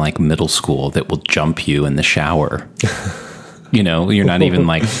from like middle school that will jump you in the shower. You're not even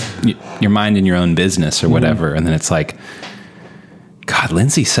like, you're minding your own business or whatever. And then it's like, God,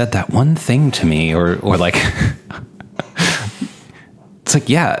 Lindsay said that one thing to me, or like, it's like,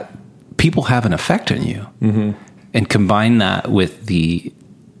 yeah, people have an effect on you. And combine that with the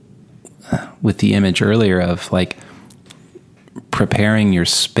image earlier of like preparing your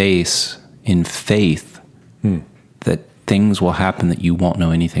space in faith that things will happen that you won't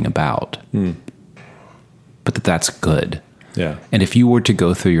know anything about, but that's good. Yeah. And if you were to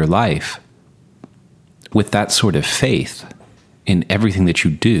go through your life with that sort of faith in everything that you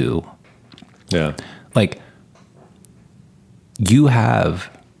do, like you have,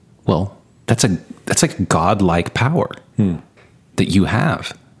 that's like godlike power that you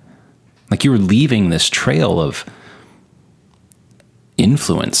have. Like you're leaving this trail of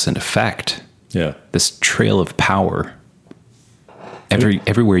influence and effect. Yeah. This trail of power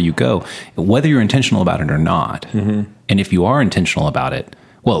everywhere you go, whether you're intentional about it or not. And if you are intentional about it,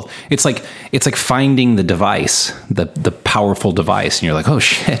 well, it's like finding the device, the powerful device, and you're like, oh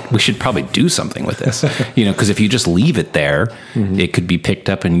shit, we should probably do something with this, because if you just leave it there, it could be picked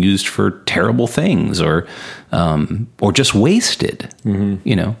up and used for terrible things, or just wasted.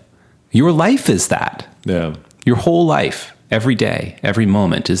 Your life is that. Yeah. Your whole life, every day, every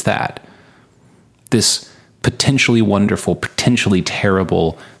moment is that. This potentially wonderful, potentially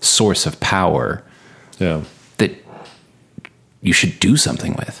terrible source of power. Yeah. That you should do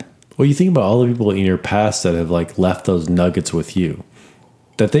something with. Well, you think about all the people in your past that have like left those nuggets with you,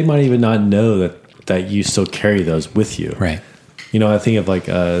 that they might even not know that you still carry those with you. Right. I think of like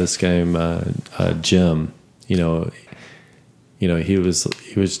this guy, Jim. He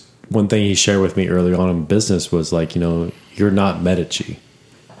was one thing he shared with me early on in business was like, you're not Medici.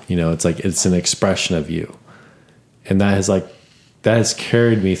 It's like it's an expression of you, and that has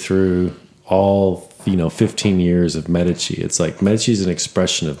carried me through all 15 years of Medici. It's like Medici is an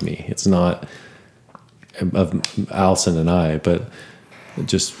expression of me. It's not of Allison and I, but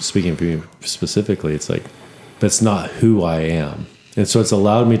just speaking of me specifically, it's like, but it's not who I am. And so it's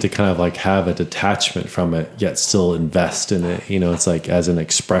allowed me to kind of like have a detachment from it, yet still invest in it. It's like as an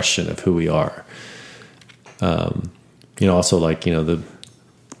expression of who we are. Also like, the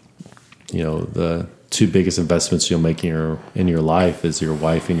two biggest investments you'll make in your life is your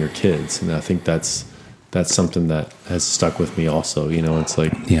wife and your kids. And I think that's something that has stuck with me also. It's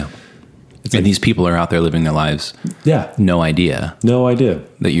like, and these people are out there living their lives. Yeah. No idea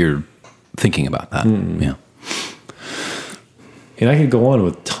that you're thinking about that. Yeah. And I could go on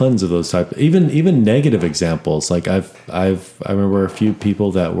with tons of those type, even negative examples. Like I remember a few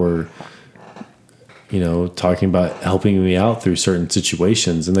people that were, talking about helping me out through certain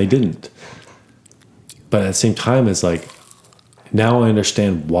situations, and they didn't. But at the same time, it's like, now I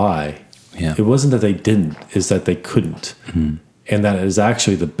understand why. Yeah. It wasn't that they didn't, it's that they couldn't. And that is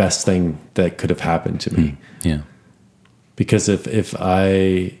actually the best thing that could have happened to me. Yeah. Because if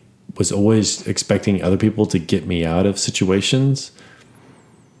I was always expecting other people to get me out of situations,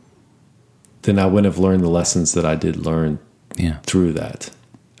 then I wouldn't have learned the lessons that I did learn through that.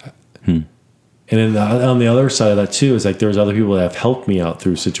 And then on the other side of that too, is like there's other people that have helped me out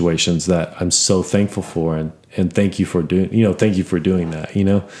through situations that I'm so thankful for, and thank you for doing, thank you for doing that,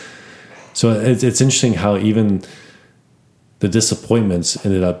 So it's interesting how even the disappointments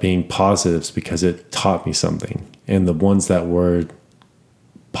ended up being positives because it taught me something. And the ones that were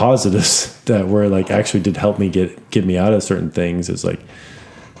positives that were like actually did help me get me out of certain things is like,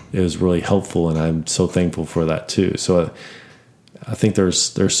 it was really helpful. And I'm so thankful for that too. So I think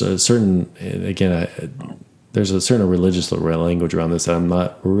there's a certain, again, there's a certain religious language around this that I'm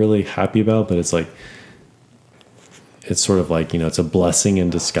not really happy about, but it's like, it's sort of like, it's a blessing in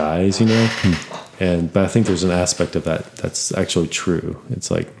disguise, but I think there's an aspect of that that's actually true. It's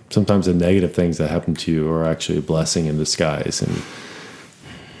like sometimes the negative things that happen to you are actually a blessing in disguise. And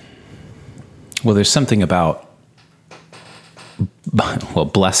well, there's something about,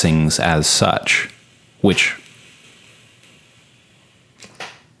 blessings as such, which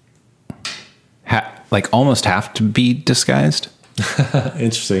almost have to be disguised.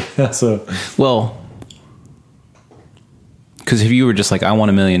 Interesting. So, well, because if you were just like, I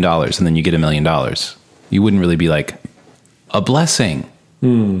want $1 million, and then you get $1 million, you wouldn't really be like a blessing.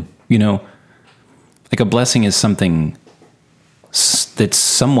 Like a blessing is something that's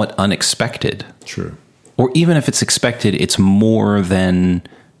somewhat unexpected. True. Or even if it's expected, it's more than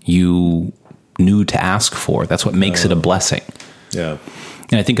you knew to ask for. That's what makes it a blessing. Yeah.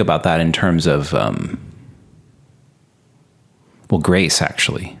 And I think about that in terms of, grace,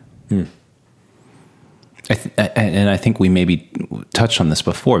 actually. And I think we maybe touched on this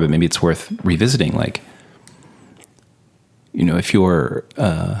before, but maybe it's worth revisiting. Like, if you're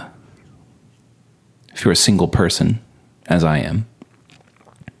a single person, as I am,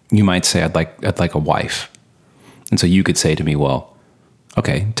 you might say, I'd like a wife. And so you could say to me, well,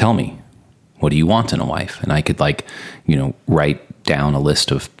 okay, tell me, what do you want in a wife? And I could write down a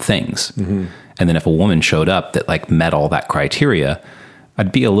list of things. Mm-hmm. And then if a woman showed up that met all that criteria,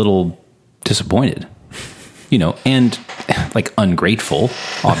 I'd be a little disappointed, and ungrateful,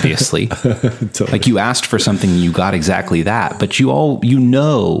 obviously. Totally. Like you asked for something, you got exactly that, but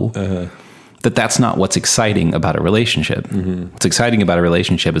that's not what's exciting about a relationship. Mm-hmm. What's exciting about a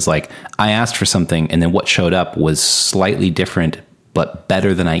relationship is I asked for something, and then what showed up was slightly different, but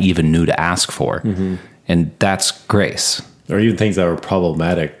better than I even knew to ask for. Mm-hmm. And that's grace. Or even things that were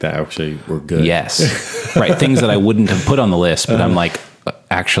problematic that actually were good. Yes. Right. Things that I wouldn't have put on the list, but I'm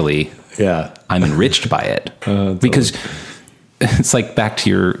actually, I'm enriched by it. Because it's back to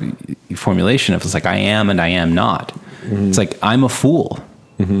your formulation of I am and I am not. Mm-hmm. It's I'm a fool.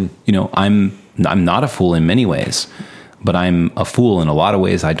 Mm-hmm. I'm not a fool in many ways, but I'm a fool in a lot of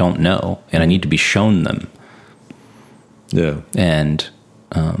ways I don't know, and I need to be shown them. Yeah. And,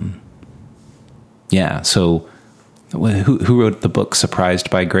 so who wrote the book Surprised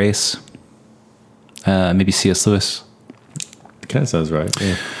by Grace? Maybe C.S. Lewis. Kind of sounds right.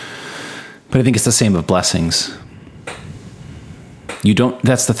 Yeah. But I think it's the same of blessings.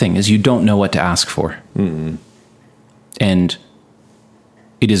 That's the thing, is you don't know what to ask for. Mm-mm. And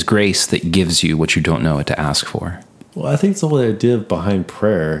it is grace that gives you what you don't know what to ask for. Well, I think the whole idea behind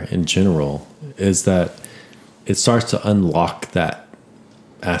prayer in general is that it starts to unlock that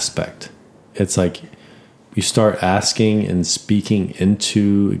aspect. It's you start asking and speaking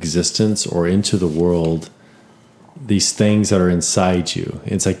into existence or into the world these things that are inside you.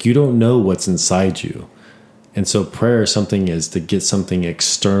 It's you don't know what's inside you. And so prayer is to get something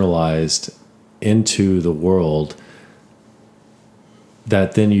externalized into the world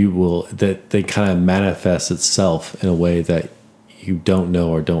that then they kind of manifest itself in a way that you don't know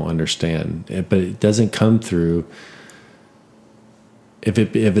or don't understand. But it doesn't come through, if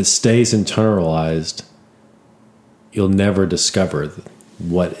it stays internalized, you'll never discover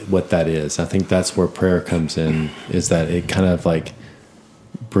what that is. I think that's where prayer comes in, is that it kind of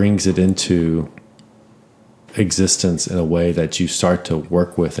brings it into existence in a way that you start to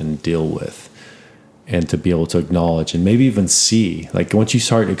work with and deal with, and to be able to acknowledge and maybe even see. Once you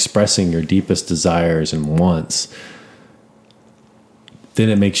start expressing your deepest desires and wants, then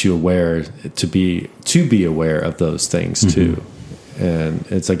it makes you aware to be aware of those things too. Mm-hmm. And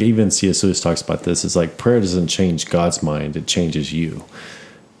it's even C.S. Lewis talks about this. It's prayer doesn't change God's mind, it changes you.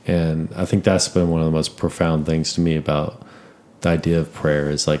 And I think that's been one of the most profound things to me about the idea of prayer,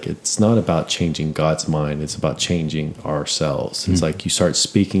 is it's not about changing God's mind, it's about changing ourselves. Mm-hmm. It's you start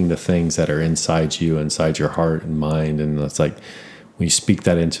speaking the things that are inside you, inside your heart and mind. And it's when you speak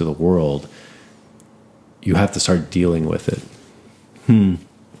that into the world, you have to start dealing with it.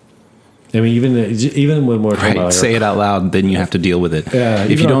 I mean, even when we're talking Right. about Say it out loud, then you have to deal with it. Yeah,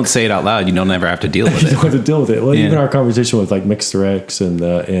 If you don't say it out loud, you don't ever have to deal with you don't it. have to deal with it. Well, Yeah. even our conversation with like Mixed X and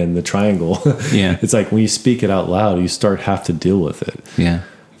the triangle, Yeah. it's like when you speak it out loud, you have to deal with it. Yeah.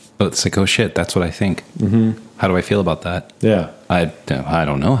 But it's like, oh shit, that's what I think. Mm-hmm. How do I feel about that? Yeah, I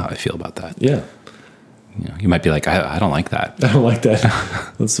don't know how I feel about that. yeah. You know, you might be like, I don't like that. I don't like that.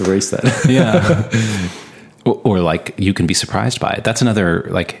 Let's erase that. Yeah. Or like you can be surprised by it. That's another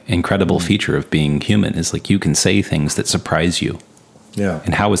like incredible feature of being human is like you can say things that surprise you. Yeah,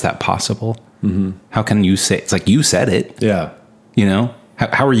 And how is that possible? Mm-hmm. How can you say, it's like you said it, yeah, you know,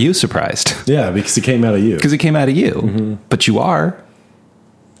 how are you surprised? yeah. Because it came out of you. Because it came out of you, but you are.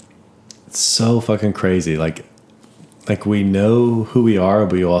 It's so fucking crazy. Like we know who we are,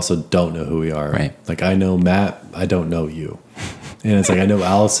 but we also don't know who we are. Right. Like I know Matt, I don't know you, and it's like I know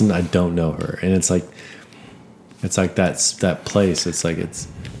Allison, I don't know her, and it's like that place. It's like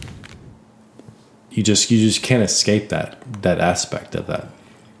you just can't escape that aspect of that.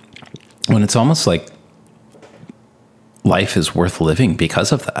 When it's almost like life is worth living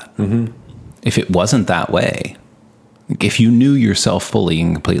because of that. Mm-hmm. If it wasn't that way, like if you knew yourself fully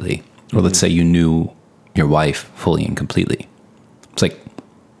and completely, or let's say you knew your wife fully and completely, it's like,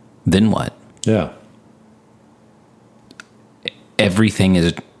 then what? Yeah. Everything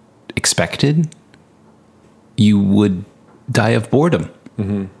is expected. You would die of boredom.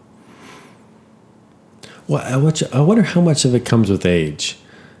 Mm-hmm. Well, I wonder how much of it comes with age,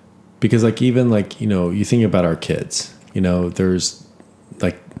 because like even like you think about our kids. There's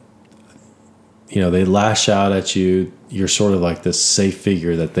like they lash out at you. You're sort of like this safe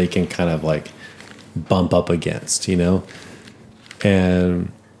figure that they can kind of like bump up against, and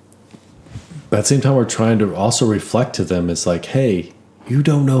at the same time we're trying to also reflect to them. It's like, hey, you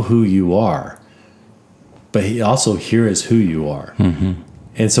don't know who you are, but here is who you are. Mm-hmm.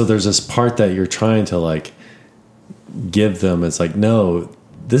 And so there's this part that you're trying to like give them. It's like, no,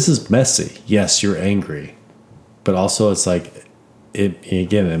 this is messy. Yes, you're angry, but also it's like it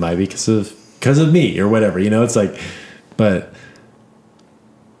might be because of me or whatever, it's like, but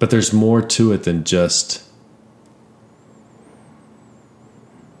there's more to it than just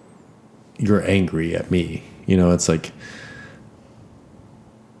you're angry at me. It's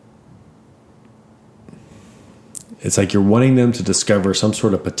like you're wanting them to discover some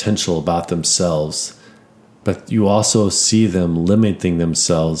sort of potential about themselves, but you also see them limiting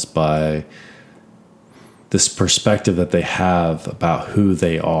themselves by this perspective that they have about who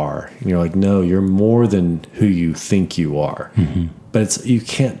they are. And you're like, no, you're more than who you think you are. Mm-hmm. But you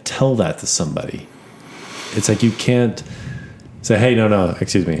can't tell that to somebody. It's like you can't say, hey, no,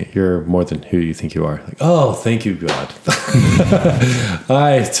 excuse me, you're more than who you think you are. Like, oh, thank you, God.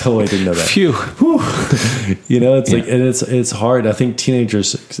 I totally didn't know that. Phew. It's like, and it's hard. I think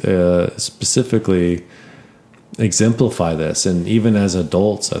teenagers specifically exemplify this, and even as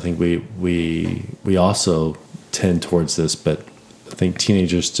adults, I think we also tend towards this. But I think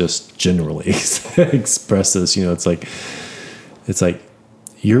teenagers just generally express this. It's like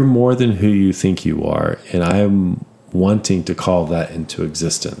you're more than who you think you are, and I'm wanting to call that into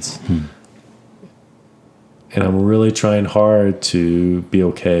existence. And I'm really trying hard to be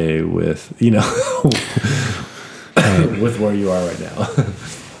okay with with where you are right now.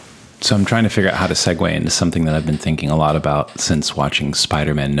 So I'm trying to figure out how to segue into something that I've been thinking a lot about since watching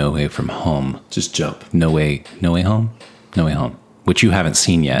Spider-Man No Way From Home. Just jump. No Way Home, which you haven't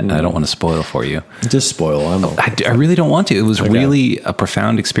seen yet, and I don't want to spoil for you. Just spoil. I really don't want to. It was really a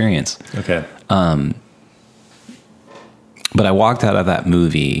profound experience. Okay. But I walked out of that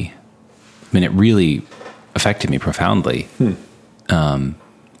movie. I mean, it really affected me profoundly. I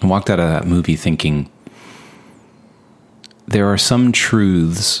walked out of that movie thinking there are some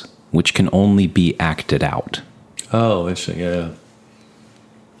truths which can only be acted out. Oh, interesting. Yeah.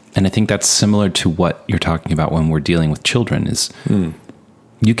 And I think that's similar to what you're talking about when we're dealing with children is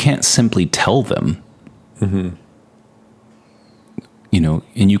you can't simply tell them, and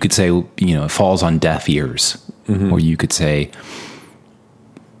you could say, it falls on deaf ears, or you could say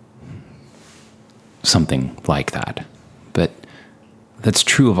something like that. But that's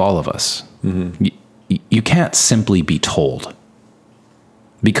true of all of us. You can't simply be told,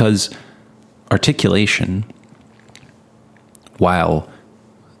 because articulation, while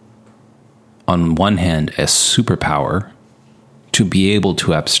on one hand a superpower to be able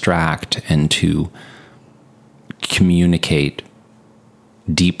to abstract and to communicate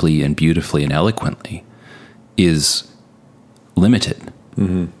deeply and beautifully and eloquently, is limited.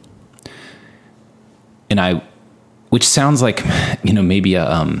 And which sounds like, maybe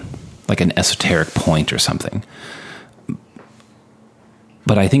a like an esoteric point or something.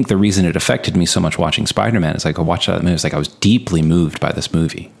 But I think the reason it affected me so much watching Spider-Man is like I watched that movie, it's like I was deeply moved by this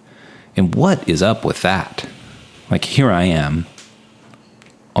movie. And what is up with that? Like, here I am.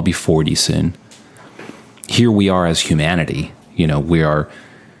 I'll be 40 soon. Here we are as humanity. You know, we are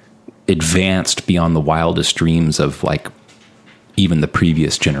advanced beyond the wildest dreams of like even the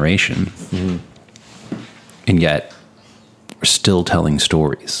previous generation. Mm-hmm. And yet we're still telling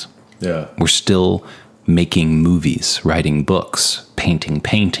stories. Yeah. We're still making movies, writing books, painting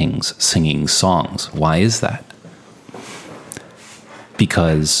paintings, singing songs. Why is that?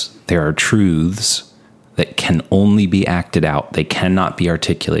 Because there are truths that can only be acted out. They cannot be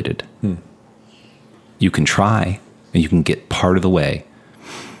articulated. You can try, and you can get part of the way.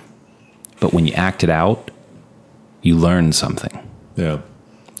 But when you act it out, you learn something. Yeah.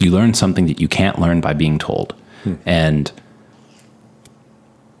 You learn something that you can't learn by being told. And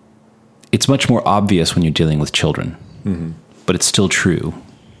it's much more obvious when you're dealing with children, but it's still true.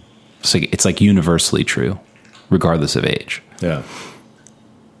 It's like universally true, regardless of age. Yeah.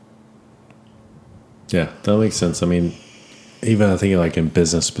 Yeah, that makes sense. I mean, even I think like in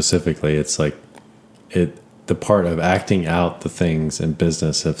business specifically, it's like the part of acting out the things in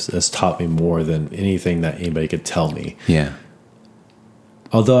business has taught me more than anything that anybody could tell me. Yeah.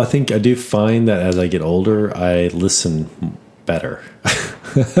 Although I think I do find that as I get older, I listen better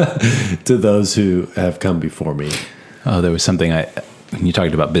to those who have come before me. Oh, there was something when you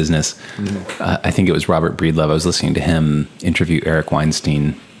talked about business, I think it was Robert Breedlove. I was listening to him interview Eric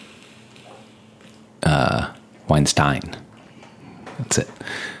Weinstein. That's it.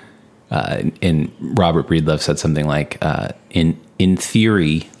 And Robert Breedlove said something like, in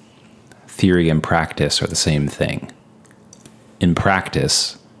theory and practice are the same thing. In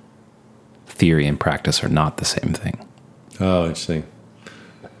practice, theory and practice are not the same thing. Oh, interesting.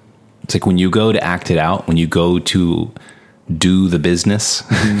 It's like when you go to act it out, when you go to do the business,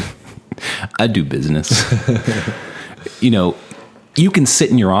 I do business. You know, you can sit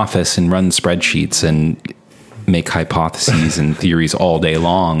in your office and run spreadsheets and make hypotheses and theories all day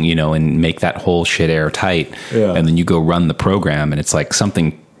long, you know, and make that whole shit airtight. Yeah. And then you go run the program and it's like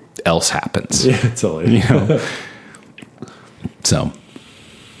something else happens. Yeah, totally. You know? So,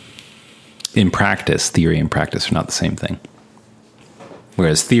 in practice, theory and practice are not the same thing.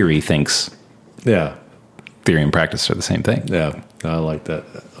 Whereas theory thinks, yeah, theory and practice are the same thing. Yeah, I like that.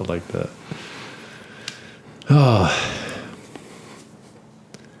 I like that. Oh,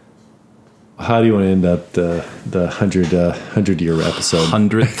 how do you want to end up the 100-year episode?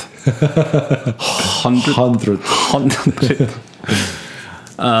 100th.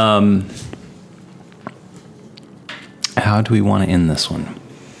 How do we want to end this one?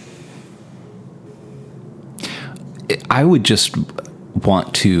 I would just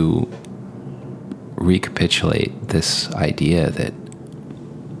want to recapitulate this idea that,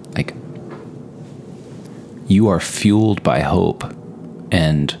 like, you are fueled by hope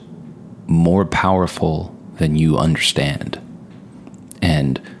and more powerful than you understand.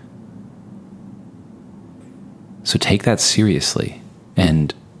 And so take that seriously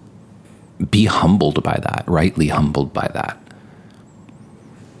and be humbled by that, rightly humbled by that.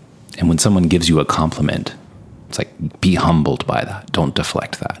 And when someone gives you a compliment, it's like, be humbled by that. Don't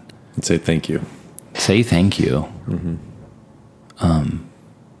deflect that. And say thank you. Say thank you. Mm-hmm.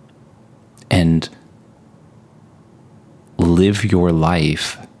 And live your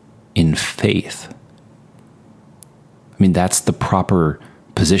life in faith. I mean, that's the proper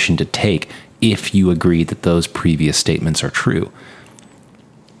position to take if you agree that those previous statements are true.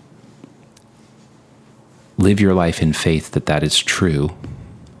 Live your life in faith that that is true,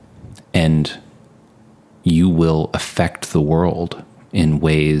 and you will affect the world in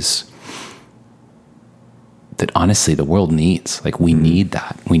ways that honestly the world needs. Like, we need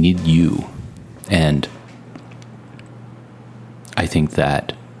that. We need you. And I think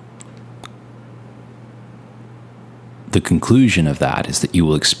that the conclusion of that is that you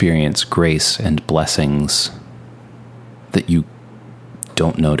will experience grace and blessings that you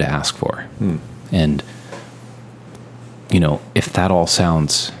don't know to ask for. And, you know, if that all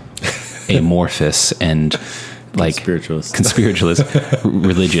sounds amorphous and like conspiritualist,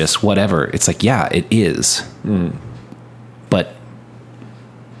 religious, whatever, it's like, yeah, it is. But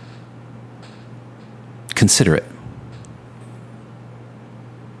consider it.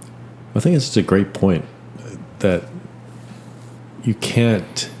 I think it's just a great point that you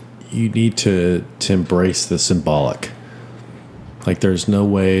need to embrace the symbolic. Like, there's no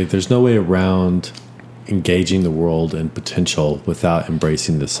way around engaging the world and potential without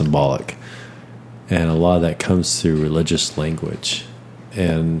embracing the symbolic. And a lot of that comes through religious language.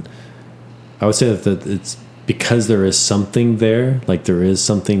 And I would say that it's because there is something there, like there is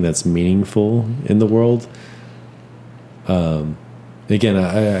something that's meaningful in the world. Again,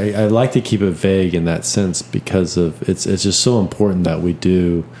 I like to keep it vague in that sense because of it's just so important that we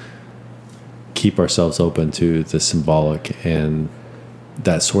do keep ourselves open to the symbolic and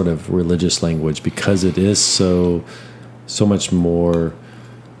that sort of religious language, because it is so much more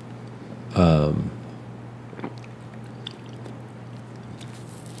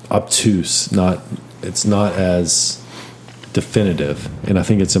obtuse. It's not as definitive, and I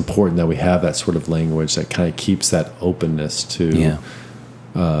think it's important that we have that sort of language that kind of keeps that openness to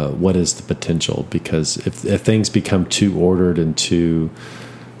what is the potential. Because if things become too ordered and too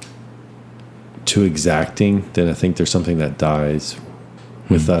exacting, then I think there's something that dies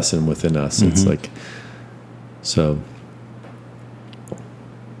with us and within us. Mm-hmm. It's like, so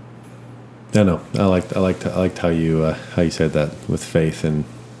I know I liked how you said that with faith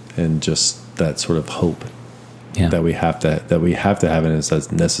and just that sort of hope that we have to have, and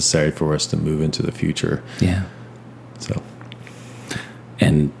it's necessary for us to move into the future. Yeah. So,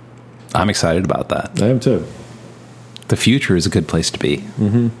 and I'm excited about that. I am too. The future is a good place to be.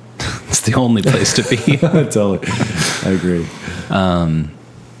 Mm-hmm. It's the only place to be. Totally. I agree.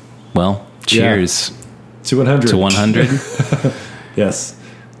 Well, cheers. To 100. To 100. Yes.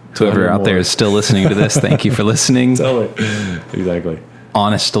 Whoever out there is still listening to this, thank you for listening. Totally. Exactly.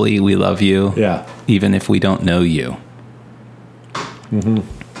 Honestly, we love you. Yeah. Even if we don't know you. Mm-hmm.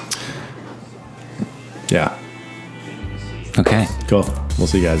 Yeah. Okay. Cool. We'll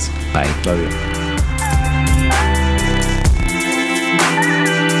see you guys. Bye. Love you.